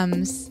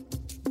outcomes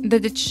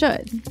that it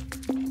should.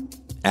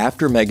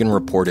 After Megan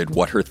reported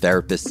what her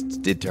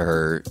therapists did to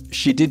her,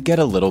 she did get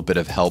a little bit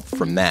of help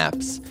from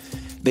MAPS.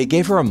 They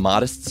gave her a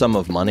modest sum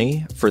of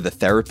money for the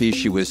therapy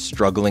she was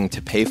struggling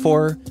to pay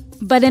for.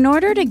 But in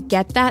order to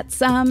get that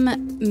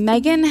sum,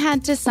 Megan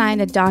had to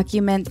sign a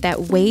document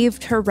that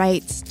waived her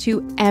rights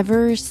to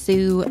ever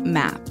sue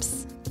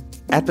MAPS.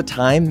 At the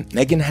time,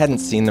 Megan hadn't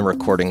seen the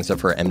recordings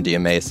of her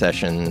MDMA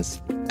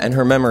sessions, and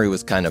her memory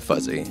was kind of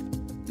fuzzy.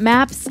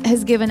 MAPS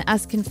has given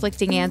us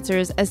conflicting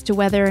answers as to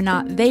whether or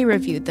not they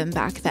reviewed them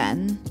back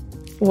then.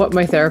 What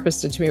my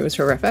therapist did to me was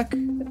horrific.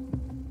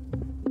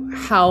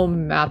 How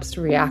MAPS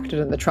reacted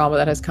and the trauma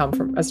that has come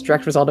from as a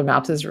direct result of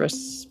MAPS's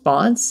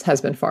response has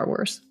been far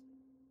worse.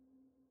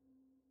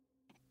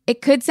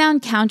 It could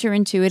sound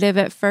counterintuitive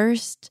at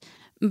first,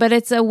 but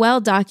it's a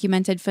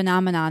well-documented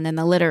phenomenon in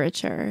the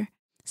literature.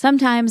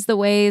 Sometimes the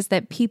ways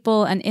that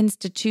people and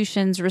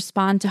institutions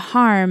respond to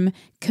harm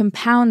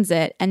compounds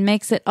it and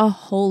makes it a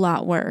whole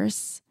lot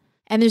worse.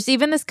 And there's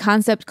even this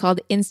concept called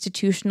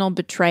institutional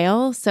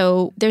betrayal.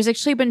 So there's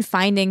actually been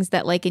findings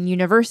that, like in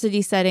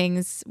university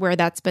settings where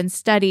that's been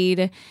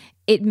studied,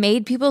 it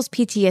made people's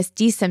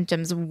PTSD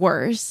symptoms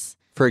worse.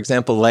 For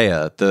example,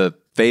 Leia, the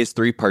Phase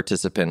 3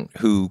 participant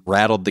who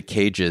rattled the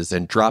cages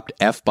and dropped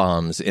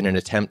F-bombs in an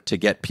attempt to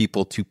get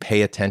people to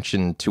pay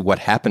attention to what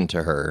happened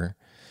to her.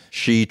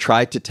 She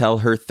tried to tell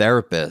her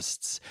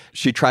therapists.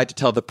 She tried to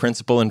tell the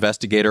principal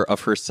investigator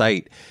of her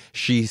site.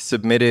 She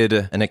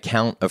submitted an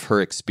account of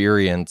her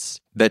experience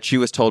that she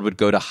was told would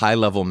go to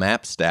high-level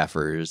MAPS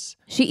staffers.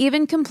 She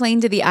even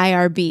complained to the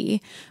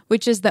IRB,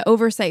 which is the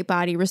oversight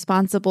body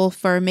responsible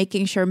for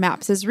making sure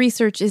MAPS's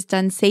research is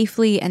done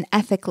safely and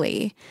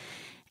ethically.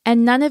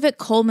 And none of it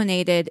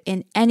culminated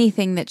in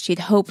anything that she'd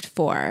hoped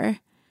for.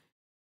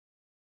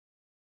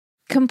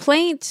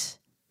 Complaint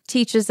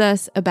teaches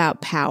us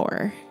about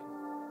power.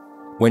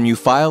 When you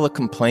file a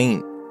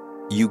complaint,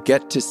 you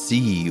get to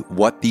see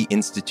what the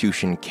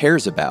institution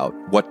cares about.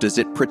 What does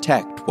it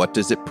protect? What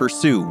does it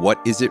pursue? What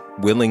is it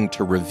willing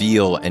to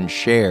reveal and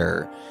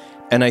share?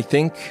 And I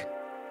think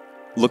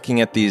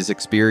looking at these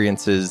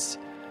experiences,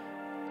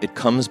 it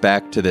comes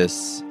back to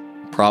this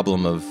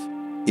problem of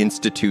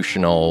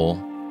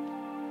institutional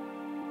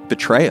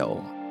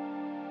betrayal.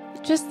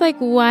 Just like,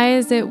 why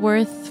is it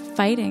worth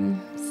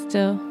fighting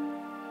still?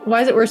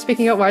 Why is it worth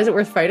speaking out? Why is it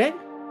worth fighting?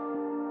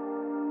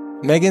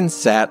 Megan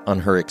sat on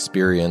her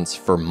experience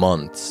for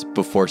months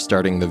before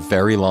starting the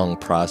very long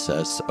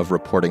process of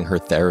reporting her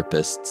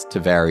therapists to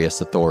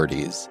various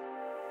authorities.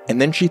 And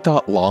then she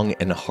thought long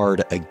and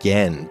hard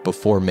again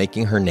before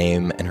making her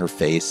name and her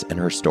face and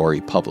her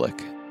story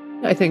public.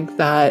 I think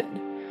that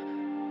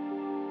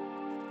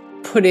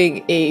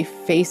putting a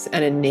face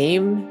and a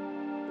name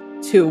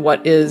to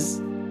what is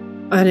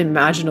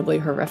unimaginably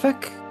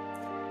horrific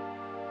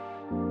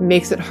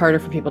makes it harder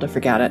for people to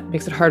forget it,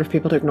 makes it harder for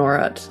people to ignore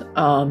it.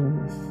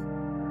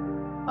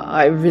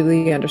 I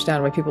really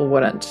understand why people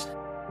wouldn't.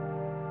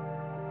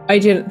 I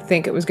didn't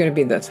think it was going to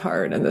be this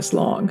hard and this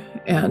long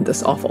and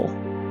this awful.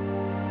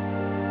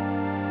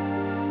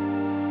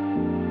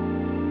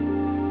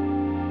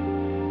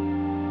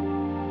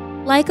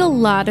 Like a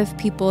lot of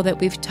people that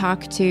we've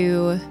talked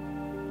to,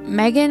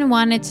 Megan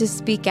wanted to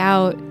speak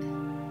out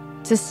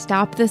to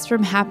stop this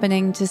from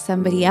happening to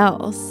somebody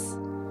else,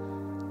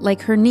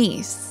 like her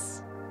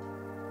niece,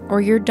 or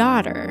your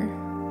daughter,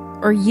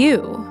 or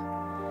you.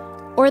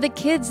 Or the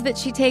kids that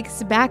she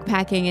takes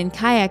backpacking and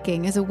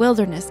kayaking as a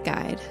wilderness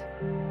guide.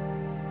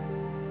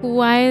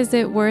 Why is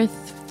it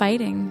worth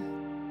fighting?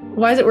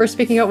 Why is it worth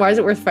speaking out? Why is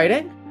it worth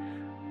fighting?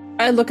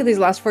 I look at these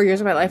last 4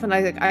 years of my life and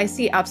I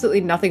see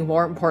absolutely nothing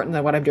more important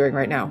than what I'm doing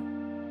right now.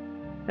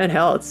 And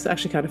hell, it's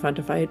actually kind of fun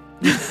to fight.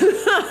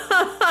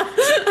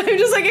 I'm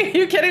just like, are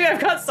you kidding me? I've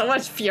got so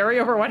much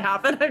fury over what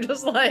happened. I'm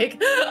just like,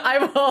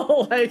 I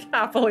will like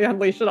happily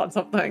unleash it on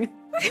something.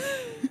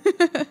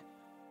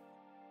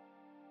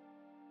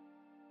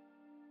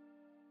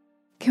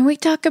 Can we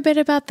talk a bit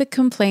about the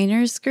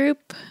complainers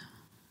group?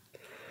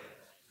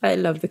 I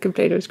love the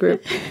complainers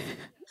group.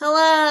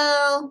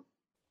 Hello.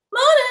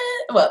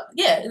 Morning. Well,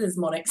 yeah, it is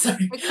morning.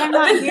 Sorry. I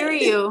cannot hear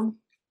you.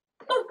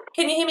 Oh,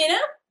 can you hear me now?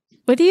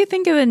 What do you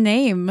think of the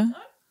name?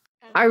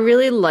 I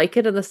really like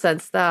it in the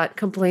sense that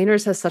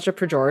complainers has such a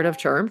pejorative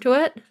term to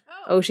it.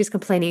 Oh, she's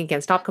complaining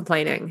again. Stop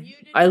complaining.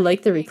 I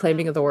like the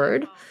reclaiming of the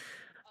word.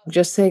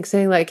 Just saying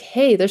like,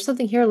 hey, there's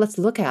something here. Let's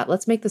look at.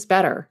 Let's make this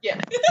better. Yeah.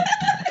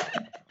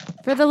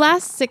 For the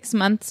last 6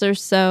 months or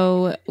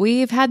so,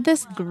 we've had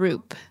this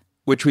group,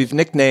 which we've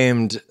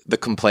nicknamed the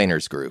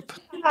Complainers Group.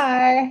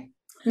 Hi.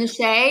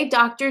 Nishay,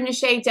 Dr.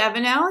 Nishay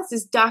Devenot.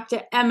 This is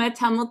Dr. Emma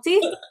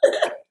Tumulty.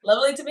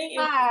 Lovely to meet you.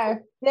 Hi.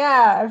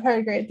 Yeah, I've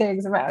heard great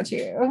things about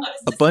you.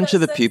 A bunch of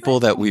the people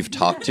that we've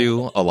talked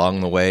to along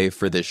the way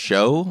for this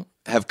show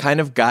have kind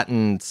of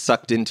gotten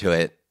sucked into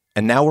it.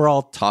 And now we're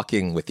all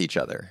talking with each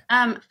other.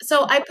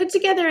 So I put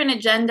together an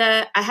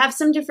agenda. I have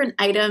some different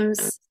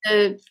items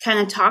to kind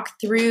of talk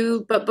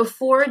through. But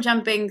before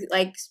jumping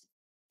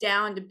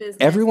down to business,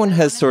 everyone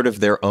has sort of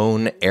their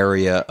own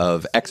area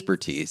of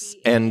expertise.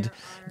 And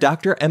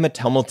Dr. Emma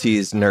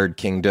Tumulty's Nerd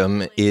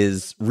Kingdom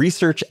is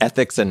research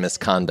ethics and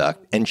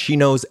misconduct. And she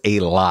knows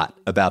a lot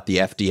about the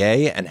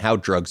FDA and how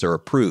drugs are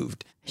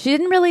approved. She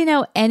didn't really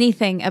know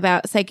anything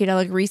about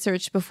psychedelic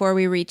research before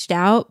we reached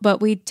out,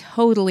 but we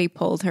totally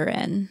pulled her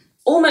in.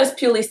 Almost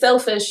purely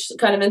selfish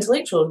kind of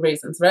intellectual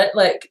reasons, right?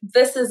 Like,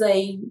 this is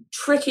a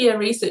trickier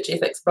research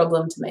ethics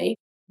problem to me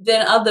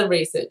than other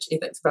research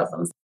ethics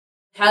problems.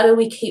 How do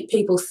we keep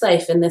people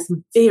safe in this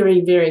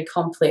very, very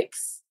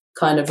complex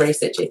kind of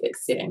research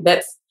ethics setting?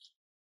 That's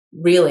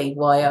really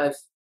why I've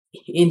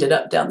ended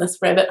up down this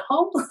rabbit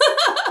hole.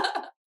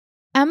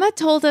 Emma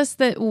told us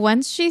that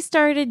once she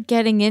started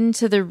getting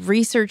into the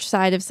research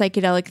side of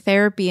psychedelic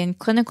therapy and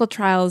clinical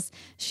trials,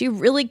 she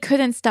really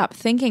couldn't stop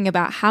thinking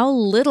about how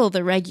little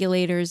the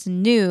regulators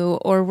knew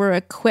or were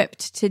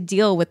equipped to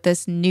deal with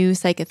this new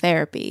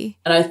psychotherapy.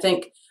 And I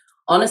think,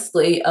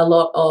 honestly, a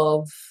lot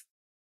of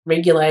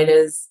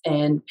regulators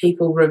and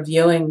people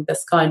reviewing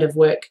this kind of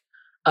work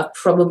are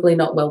probably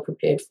not well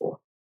prepared for.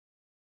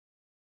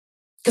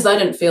 Because I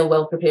didn't feel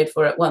well prepared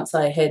for it once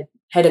I had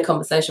a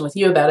conversation with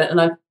you about it, and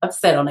I've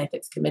sat on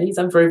ethics committees.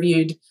 I've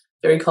reviewed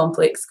very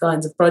complex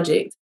kinds of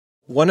projects.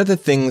 One of the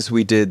things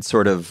we did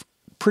sort of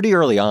pretty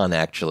early on,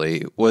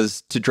 actually,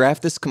 was to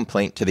draft this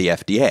complaint to the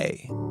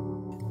FDA.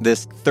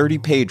 This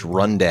 30-page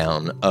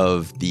rundown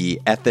of the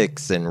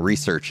ethics and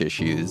research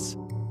issues.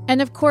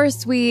 And of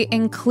course, we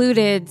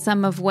included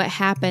some of what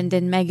happened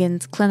in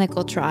Megan's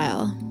clinical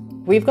trial.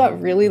 We've got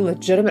really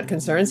legitimate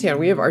concerns here.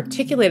 We have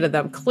articulated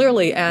them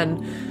clearly,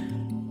 and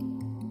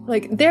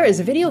there is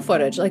video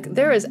footage.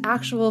 There is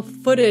actual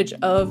footage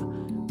of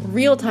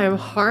real-time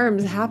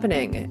harms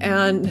happening.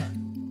 And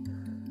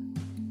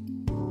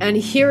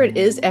here it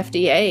is,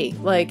 FDA.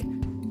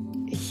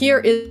 Here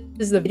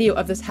is the video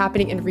of this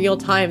happening in real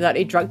time that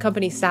a drug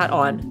company sat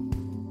on.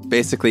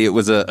 Basically, it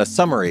was a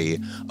summary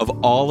of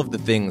all of the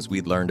things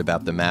we'd learned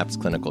about the MAPS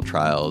clinical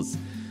trials.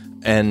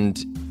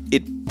 And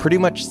it pretty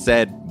much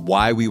said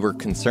why we were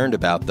concerned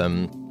about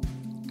them,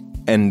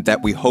 and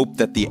that we hoped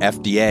that the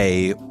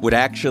FDA would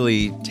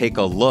actually take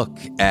a look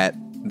at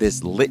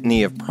this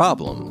litany of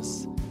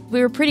problems.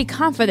 We were pretty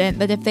confident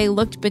that if they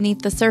looked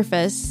beneath the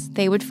surface,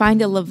 they would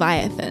find a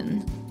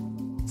Leviathan.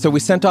 So we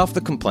sent off the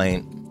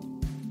complaint,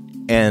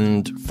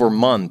 and for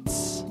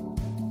months,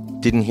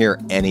 didn't hear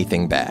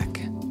anything back.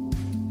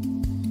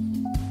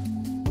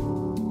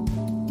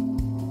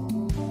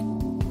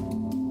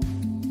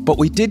 But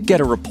we did get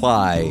a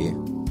reply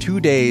 2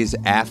 days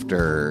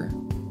after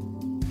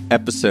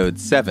Episode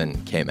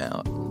 7 came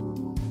out.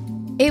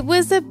 It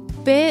was a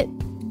bit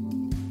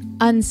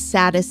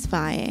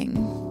unsatisfying.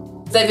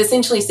 They've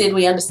essentially said,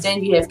 we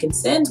understand you have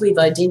concerns. We've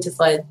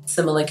identified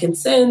similar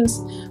concerns.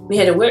 We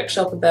had a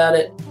workshop about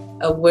it,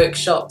 a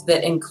workshop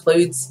that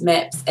includes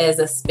MAPS as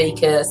a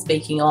speaker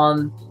speaking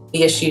on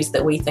the issues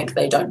that we think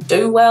they don't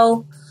do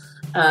well.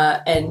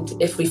 And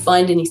if we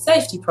find any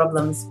safety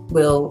problems,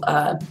 we'll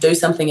do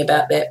something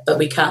about that, but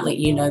we can't let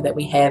you know that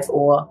we have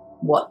or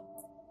what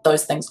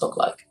those things look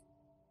like.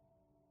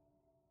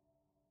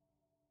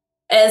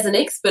 As an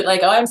expert,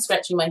 I'm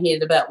scratching my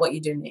head about what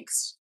you do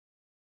next.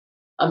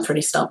 I'm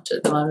pretty stumped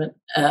at the moment,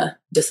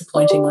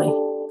 disappointingly.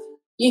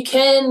 You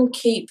can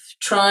keep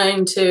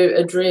trying to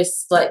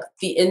address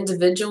the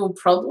individual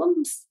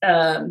problems.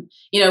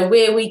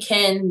 Where we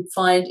can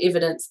find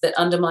evidence that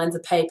undermines a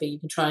paper, you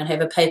can try and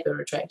have a paper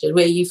retracted.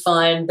 Where you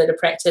find that a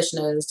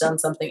practitioner has done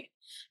something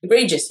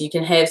egregious, you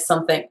can have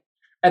something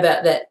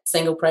about that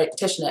single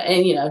practitioner.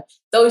 And,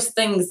 those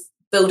things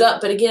build up.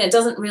 But again, it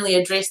doesn't really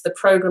address the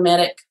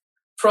programmatic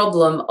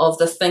problem of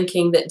the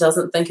thinking that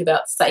doesn't think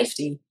about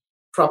safety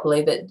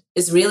properly, that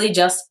is really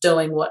just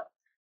doing what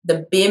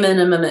the bare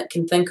minimum it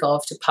can think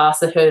of to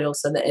pass a hurdle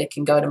so that it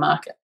can go to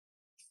market.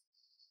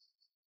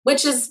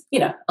 Which is,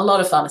 a lot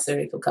of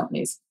pharmaceutical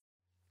companies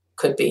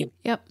could be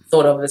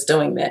thought of as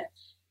doing that.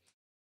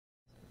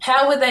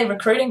 How were they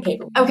recruiting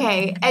people?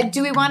 Okay,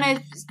 do we want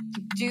to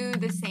do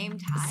the same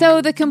time?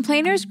 So the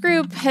complainers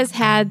group has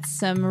had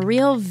some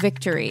real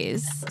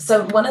victories.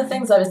 So one of the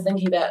things I was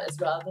thinking about is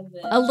rather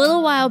than... A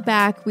little while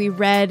back, we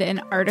read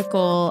an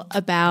article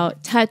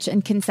about touch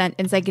and consent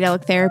in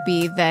psychedelic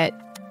therapy that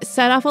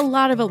set off a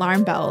lot of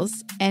alarm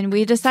bells, and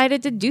we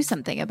decided to do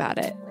something about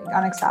it.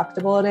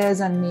 Unacceptable it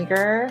is and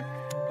meager.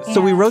 So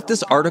we wrote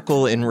this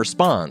article in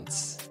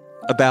response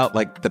about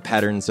like the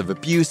patterns of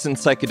abuse in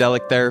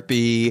psychedelic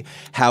therapy,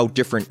 how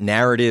different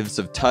narratives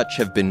of touch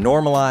have been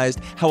normalized,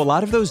 how a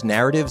lot of those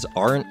narratives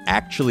aren't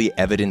actually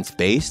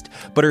evidence-based,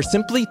 but are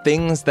simply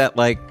things that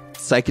like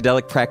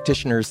psychedelic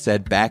practitioners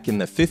said back in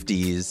the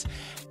 50s.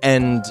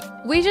 And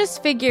we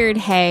just figured,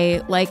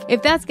 hey, like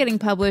if that's getting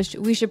published,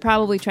 we should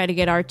probably try to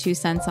get our 2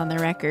 cents on the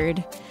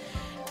record.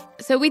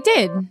 So we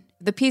did.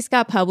 The piece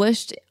got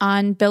published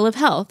on Bill of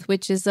Health,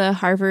 which is a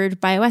Harvard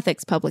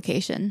bioethics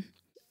publication.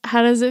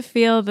 How does it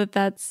feel that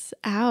that's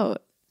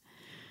out?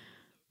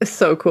 It's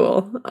so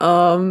cool.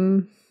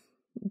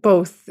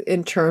 Both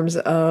in terms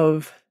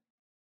of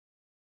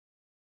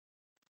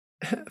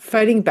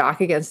fighting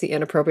back against the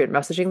inappropriate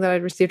messaging that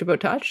I'd received about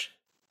touch,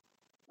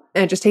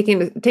 and just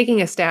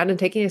taking a stand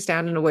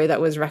in a way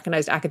that was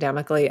recognized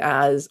academically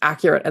as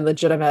accurate and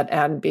legitimate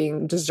and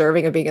being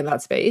deserving of being in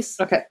that space.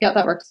 Okay, yeah,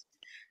 that works.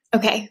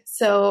 Okay,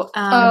 so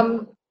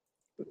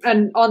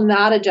and on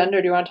that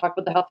agenda, do you want to talk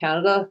about the Health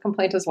Canada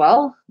complaint as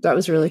well? That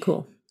was really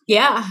cool.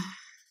 Yeah.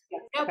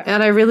 Okay.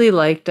 And I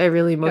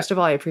most of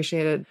all, I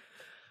appreciated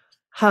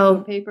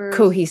how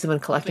cohesive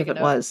and collective it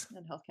was.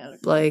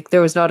 Like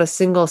there was not a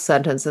single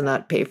sentence in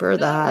that paper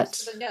that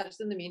just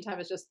in the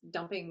meantime, it's just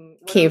dumping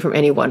came from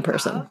any one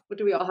person. What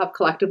do we all have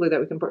collectively that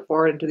we can put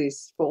forward into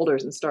these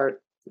folders and start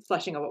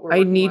fleshing out what we're I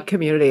working need on?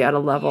 Community at a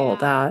level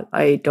that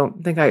I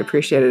don't think I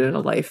appreciated in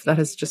a life that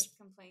has just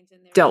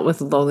dealt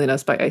with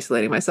loneliness by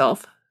isolating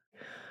myself.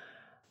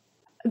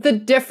 The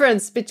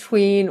difference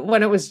between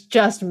when it was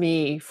just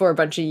me for a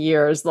bunch of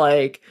years,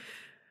 like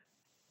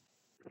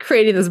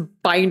creating this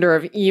binder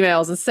of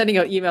emails and sending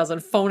out emails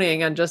and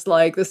phoning, and just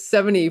like the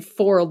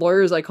 74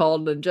 lawyers I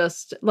called, and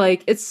just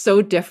like it's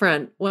so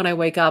different when I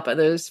wake up and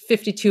there's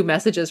 52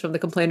 messages from the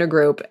complainer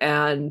group,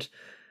 and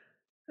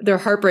they're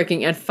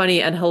heartbreaking and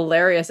funny and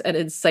hilarious and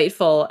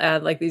insightful,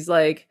 and like these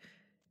like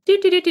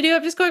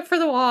I'm just going for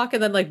the walk,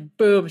 and then like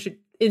boom,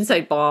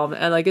 insight bomb,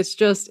 and like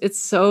it's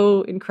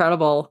so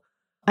incredible.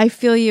 I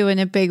feel you in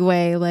a big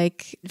way,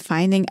 like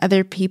finding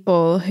other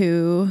people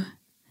who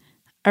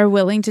are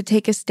willing to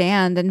take a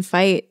stand and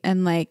fight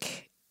and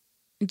like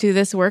do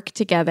this work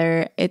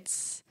together.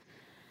 It's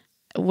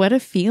what a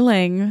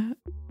feeling.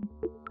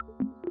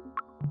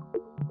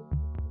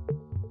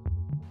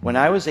 When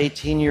I was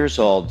 18 years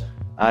old,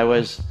 I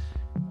was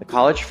a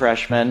college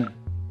freshman.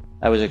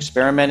 I was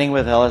experimenting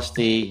with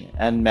LSD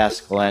and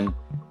mescaline,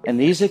 and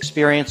these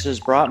experiences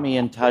brought me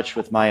in touch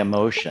with my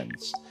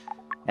emotions.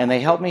 And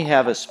they helped me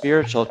have a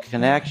spiritual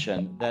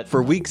connection that...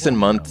 For weeks and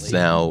months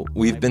now,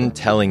 we've been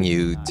telling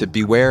you to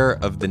beware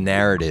of the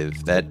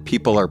narrative that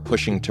people are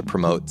pushing to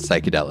promote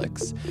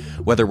psychedelics.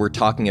 Whether we're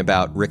talking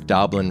about Rick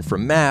Doblin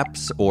from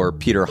MAPS or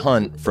Peter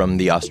Hunt from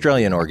the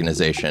Australian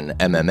organization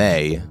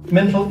MMA.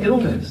 Mental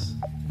illness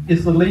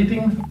is the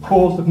leading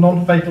cause of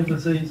non-fatal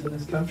disease in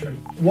this country.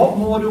 What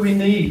more do we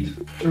need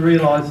to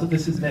realize that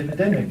this is an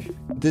epidemic?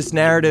 This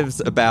narrative's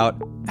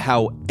about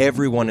how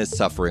everyone is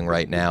suffering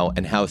right now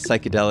and how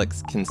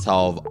psychedelics can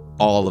solve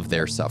all of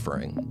their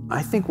suffering.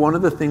 I think one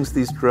of the things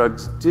these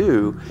drugs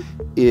do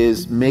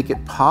is make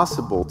it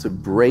possible to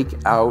break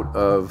out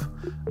of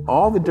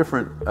all the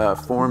different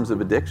forms of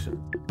addiction.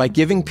 By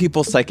giving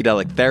people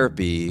psychedelic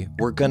therapy,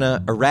 we're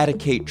gonna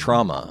eradicate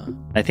trauma.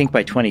 I think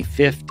by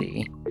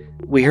 2050,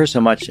 we hear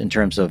so much in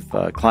terms of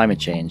climate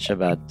change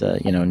about,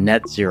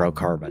 net zero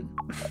carbon.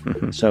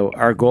 So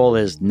our goal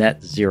is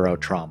net zero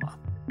trauma.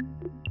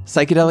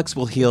 Psychedelics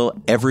will heal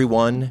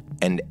everyone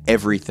and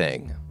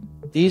everything.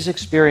 These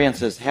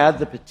experiences had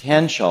the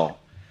potential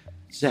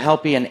to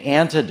help be an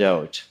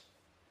antidote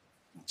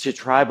to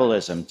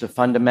tribalism, to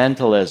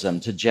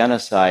fundamentalism, to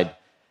genocide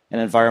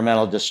and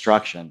environmental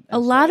destruction. A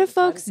lot of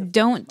folks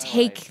don't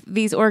take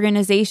these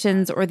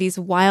organizations or these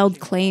wild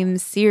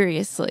claims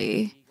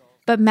seriously.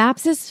 But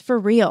MAPS is for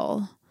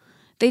real.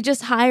 They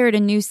just hired a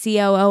new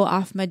COO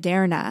off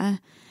Moderna,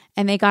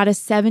 and they got a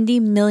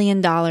 $70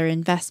 million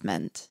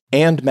investment.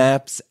 And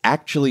MAPS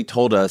actually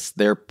told us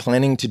they're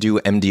planning to do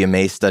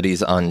MDMA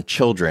studies on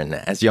children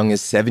as young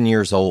as 7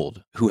 years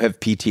old who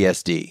have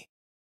PTSD.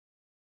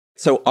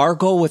 So our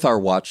goal with our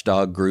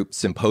watchdog group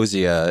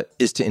Symposia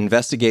is to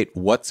investigate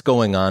what's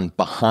going on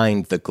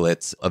behind the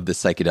glitz of the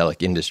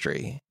psychedelic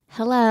industry.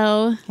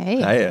 Hello. Hey.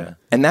 Hiya.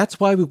 And that's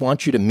why we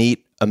want you to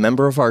meet a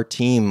member of our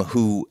team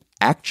who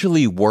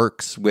actually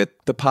works with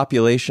the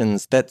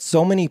populations that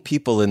so many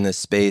people in this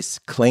space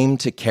claim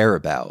to care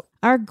about.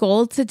 Our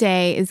goal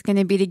today is going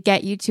to be to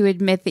get you to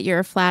admit that you're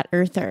a flat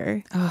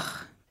earther. Ugh,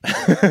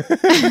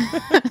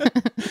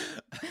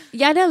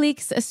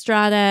 Yadalix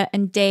Estrada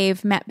and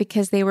Dave met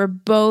because they were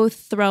both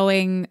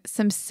throwing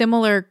some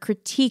similar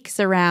critiques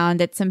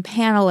around at some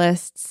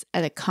panelists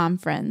at a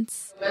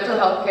conference. Mental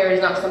health care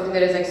is not something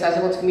that is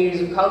accessible to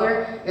communities of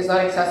color. It's not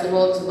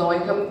accessible to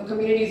low-income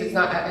communities. It's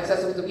not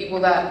accessible to people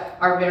that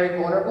are very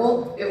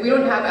vulnerable. If we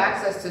don't have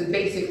access to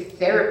basic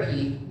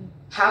therapy,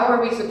 how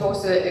are we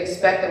supposed to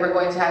expect that we're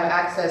going to have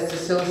access to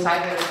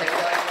psilocybin or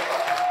psychedelics?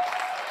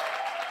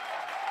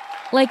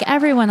 Like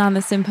everyone on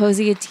the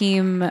Symposia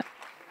team,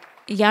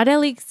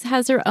 Yadalix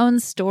has her own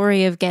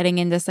story of getting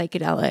into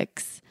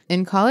psychedelics.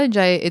 In college,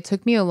 it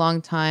took me a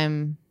long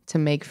time to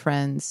make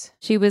friends.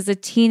 She was a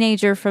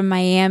teenager from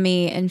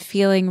Miami and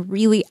feeling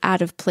really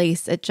out of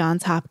place at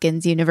Johns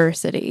Hopkins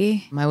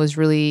University. I was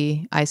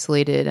really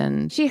isolated,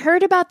 and she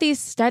heard about these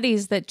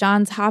studies that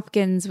Johns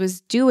Hopkins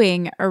was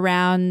doing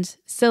around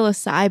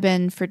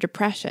psilocybin for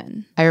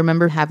depression. I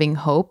remember having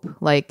hope,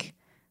 like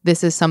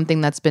this is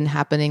something that's been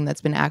happening,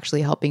 that's been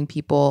actually helping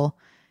people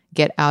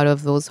get out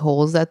of those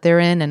holes that they're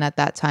in. And at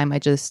that time,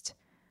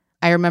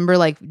 I remember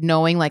like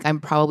knowing like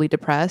I'm probably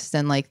depressed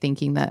and like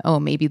thinking that,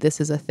 oh, maybe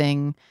this is a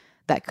thing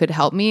that could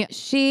help me.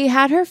 She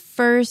had her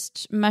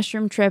first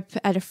mushroom trip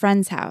at a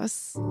friend's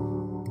house.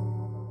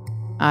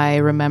 I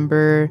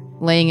remember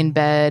laying in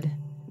bed,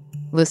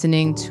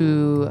 listening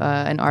to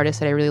an artist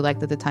that I really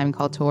liked at the time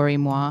called Tori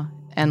Moi,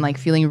 and like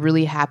feeling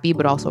really happy,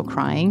 but also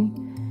crying.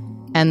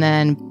 And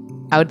then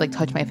I would like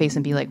touch my face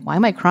and be like, why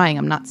am I crying?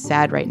 I'm not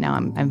sad right now.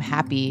 I'm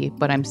happy,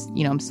 but I'm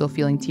still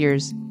feeling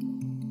tears.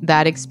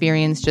 That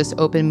experience just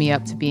opened me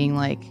up to being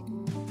like,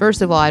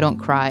 first of all, I don't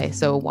cry.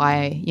 So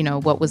why,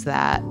 what was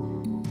that?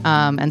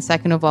 And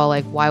second of all,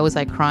 like, why was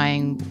I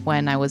crying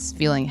when I was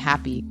feeling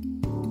happy?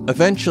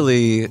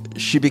 Eventually,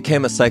 she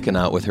became a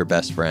psychonaut with her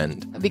best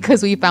friend.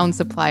 Because we found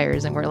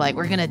suppliers and we're like,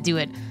 we're going to do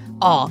it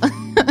all.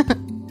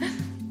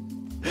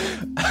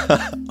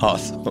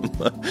 Awesome.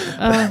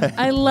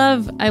 I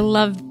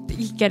love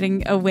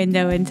getting a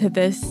window into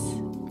this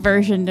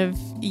version of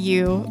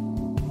you.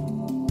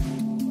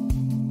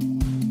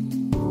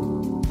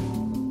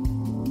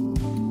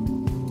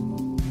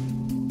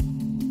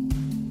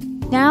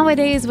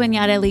 Nowadays, when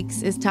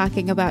Yadalix is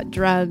talking about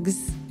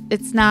drugs,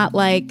 it's not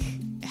like,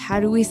 how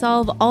do we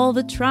solve all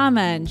the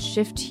trauma and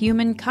shift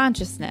human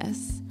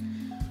consciousness?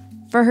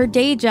 For her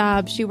day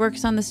job, she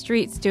works on the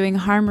streets doing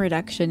harm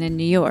reduction in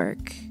New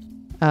York.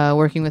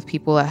 Working with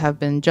people that have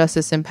been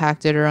justice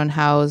impacted or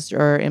unhoused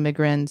or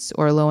immigrants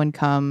or low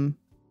income.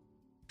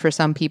 For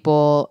some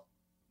people,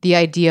 the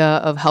idea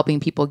of helping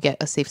people get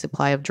a safe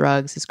supply of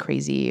drugs is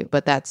crazy,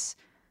 but that's,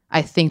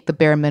 I think, the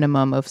bare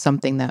minimum of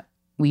something that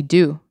we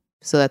do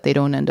so that they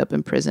don't end up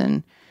in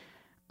prison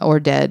or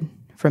dead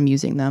from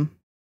using them.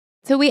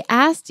 So we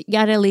asked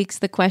Yadalix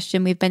the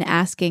question we've been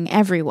asking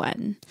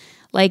everyone.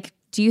 Like,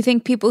 do you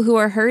think people who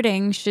are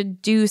hurting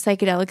should do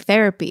psychedelic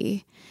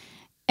therapy?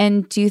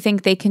 And do you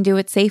think they can do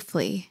it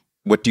safely?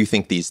 What do you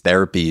think these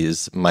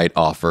therapies might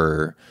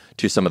offer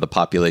to some of the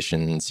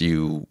populations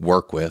you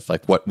work with?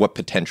 Like, what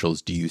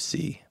potentials do you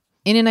see?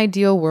 In an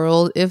ideal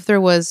world, if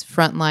there was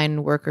frontline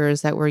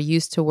workers that were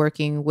used to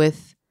working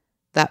with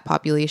that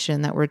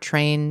population, that were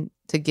trained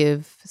to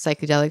give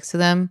psychedelics to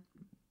them,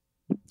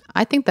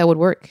 I think that would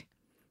work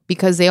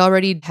because they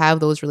already have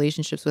those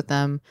relationships with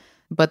them.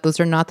 But those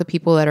are not the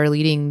people that are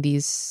leading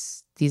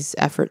these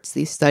efforts,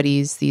 these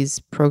studies, these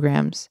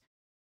programs.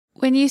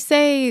 When you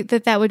say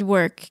that would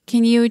work,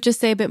 can you just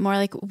say a bit more,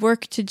 like,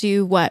 work to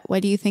do what?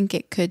 What do you think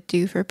it could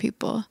do for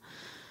people?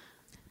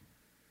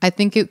 I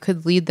think it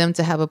could lead them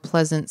to have a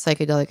pleasant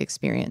psychedelic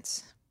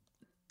experience.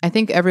 I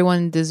think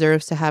everyone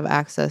deserves to have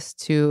access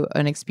to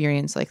an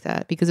experience like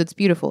that because it's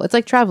beautiful. It's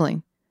like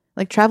traveling.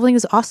 Like, traveling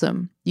is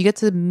awesome. You get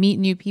to meet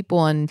new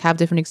people and have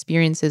different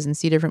experiences and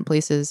see different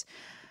places.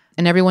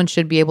 And everyone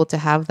should be able to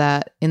have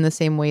that in the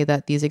same way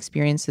that these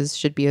experiences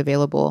should be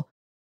available.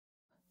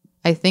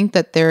 I think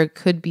that there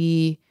could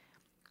be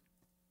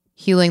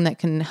healing that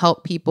can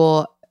help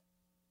people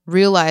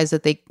realize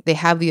that they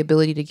have the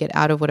ability to get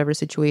out of whatever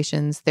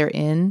situations they're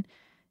in,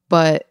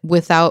 but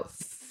without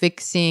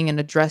fixing and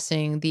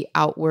addressing the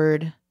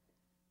outward,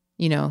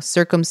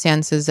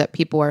 circumstances that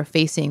people are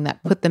facing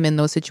that put them in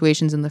those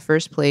situations in the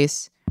first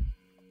place.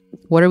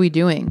 What are we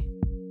doing?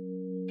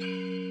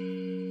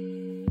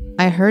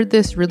 I heard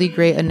this really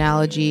great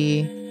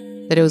analogy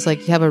that it was like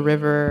you have a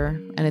river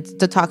and it's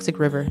a toxic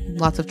river,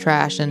 lots of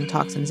trash and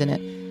toxins in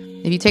it.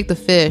 If you take the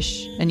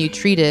fish and you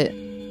treat it,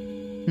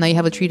 now you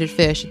have a treated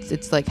fish,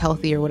 it's like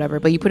healthy or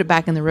whatever, but you put it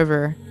back in the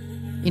river,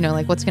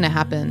 like what's going to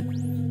happen?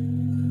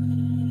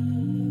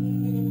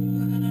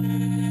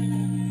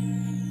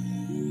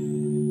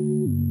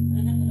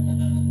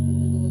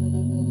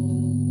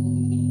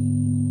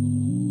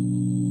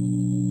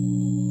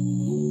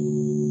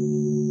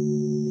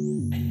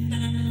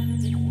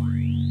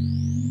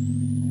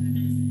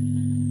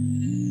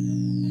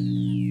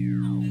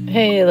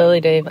 Hey, Lily,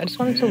 Dave. I just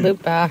wanted to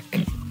loop back.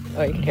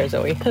 Oh, you can hear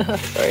Zoe.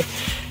 Sorry.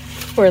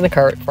 We're in the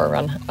car for a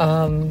run.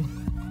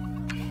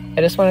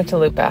 I just wanted to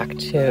loop back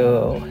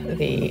to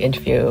the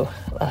interview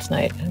last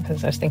night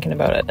because I was thinking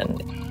about it.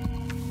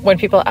 And When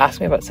people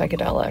ask me about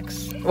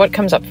psychedelics, what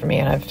comes up for me,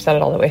 and I've said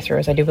it all the way through,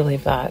 is I do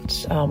believe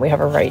that we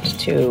have a right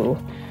to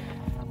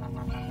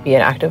be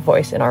an active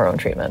voice in our own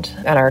treatment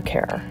and our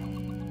care.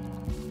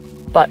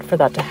 But for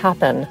that to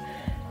happen,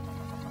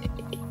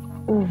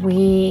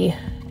 we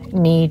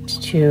need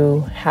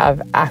to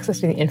have access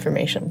to the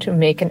information to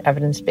make an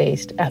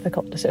evidence-based,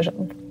 ethical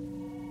decision.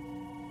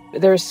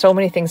 There's so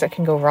many things that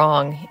can go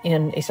wrong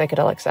in a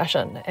psychedelic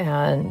session,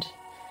 and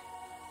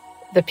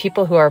the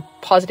people who are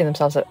positing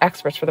themselves as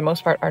experts, for the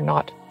most part, are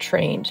not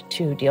trained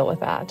to deal with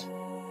that.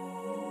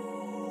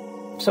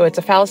 So it's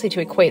a fallacy to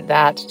equate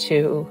that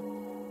to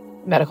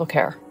medical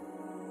care.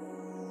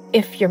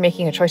 If you're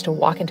making a choice to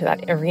walk into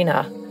that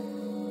arena,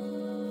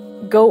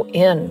 go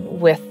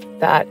in with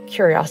that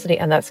curiosity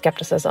and that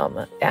skepticism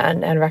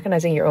and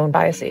recognizing your own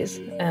biases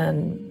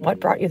and what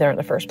brought you there in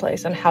the first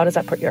place and how does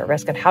that put you at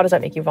risk and how does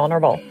that make you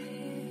vulnerable.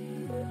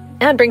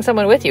 And bring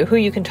someone with you who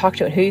you can talk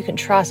to and who you can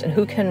trust and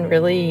who can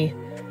really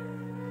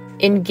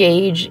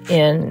engage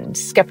in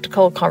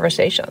skeptical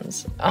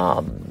conversations,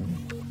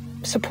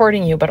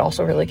 supporting you but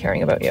also really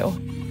caring about you.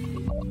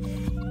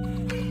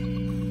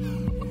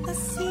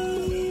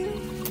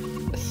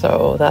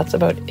 So that's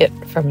about it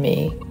from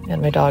me,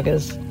 and my dog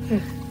is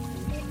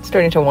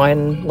starting to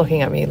whine,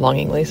 looking at me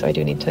longingly, so I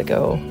do need to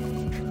go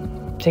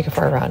take a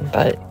far run,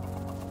 but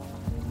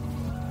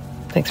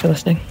thanks for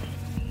listening.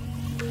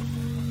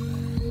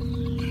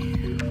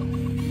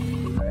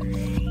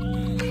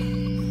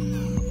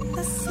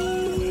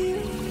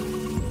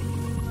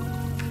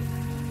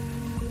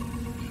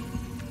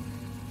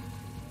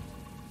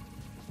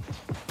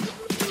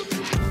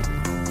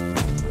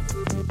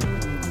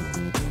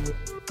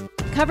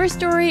 Cover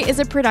Story is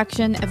a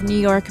production of New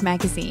York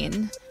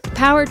Magazine.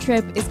 Power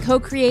Trip is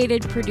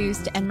co-created,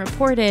 produced, and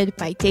reported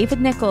by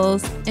David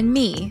Nichols and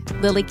me,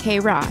 Lily K.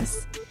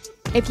 Ross.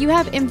 If you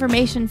have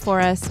information for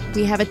us,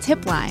 we have a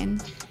tip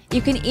line.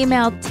 You can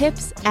email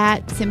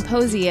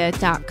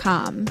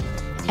tips@symposia.com,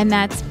 and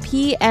that's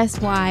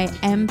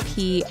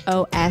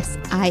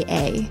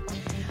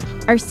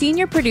PSYMPOSIA. Our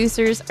senior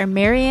producers are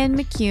Marianne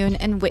McCune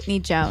and Whitney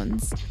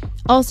Jones.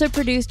 Also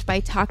produced by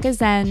Taka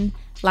Zen,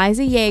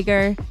 Liza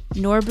Yeager,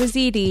 Noor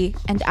Bouzidi,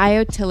 and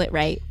Ayo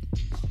Tillett-Wright.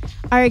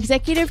 Our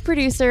executive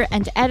producer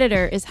and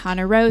editor is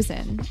Hannah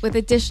Rosen, with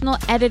additional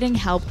editing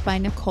help by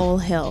Nicole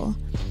Hill.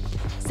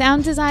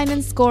 Sound design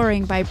and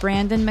scoring by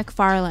Brandon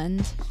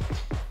McFarland.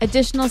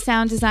 Additional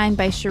sound design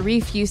by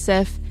Sharif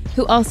Youssef,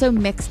 who also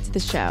mixed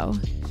the show.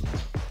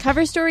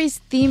 Cover Story's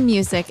theme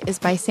music is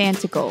by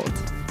Santa Gold.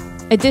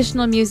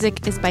 Additional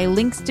music is by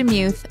Lynx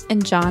DeMuth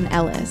and John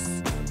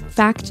Ellis.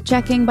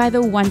 Fact-checking by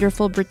the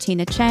wonderful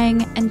Bettina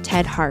Chang and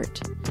Ted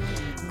Hart.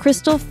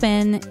 Crystal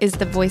Finn is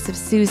the voice of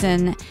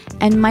Susan,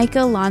 and Micah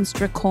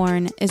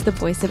Lonstra-Korn is the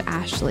voice of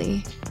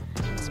Ashley.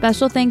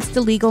 Special thanks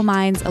to Legal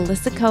Minds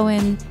Alyssa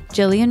Cohen,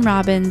 Jillian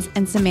Robbins,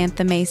 and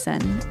Samantha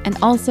Mason, and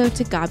also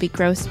to Gabi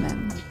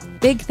Grossman.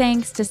 Big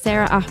thanks to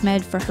Sarah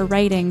Ahmed for her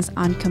writings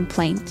on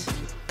Complaint.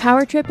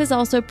 Power Trip is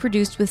also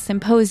produced with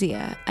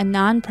Symposia, a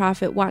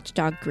nonprofit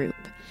watchdog group.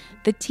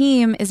 The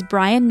team is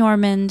Brian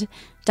Normand,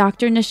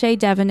 Dr. Nishay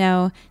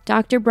Deveneaux,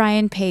 Dr.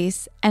 Brian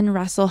Pace, and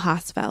Russell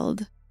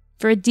Hosfeld.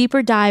 For a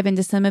deeper dive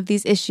into some of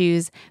these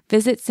issues,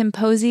 visit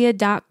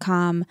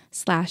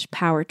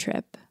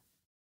symposia.com/powertrip.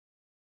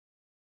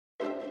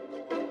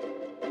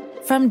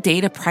 From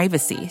data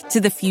privacy to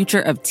the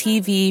future of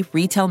TV,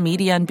 retail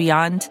media, and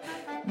beyond,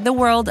 the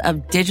world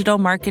of digital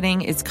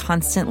marketing is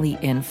constantly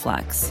in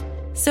flux.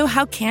 So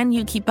how can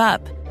you keep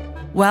up?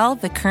 Well,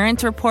 The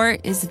Current Report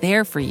is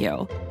there for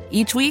you.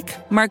 Each week,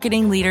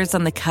 marketing leaders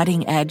on the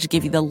cutting edge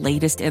give you the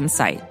latest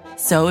insight.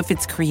 So if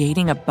it's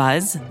creating a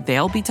buzz,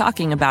 they'll be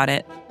talking about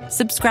it.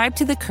 Subscribe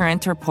to The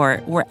Current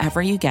Report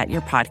wherever you get your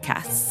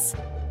podcasts.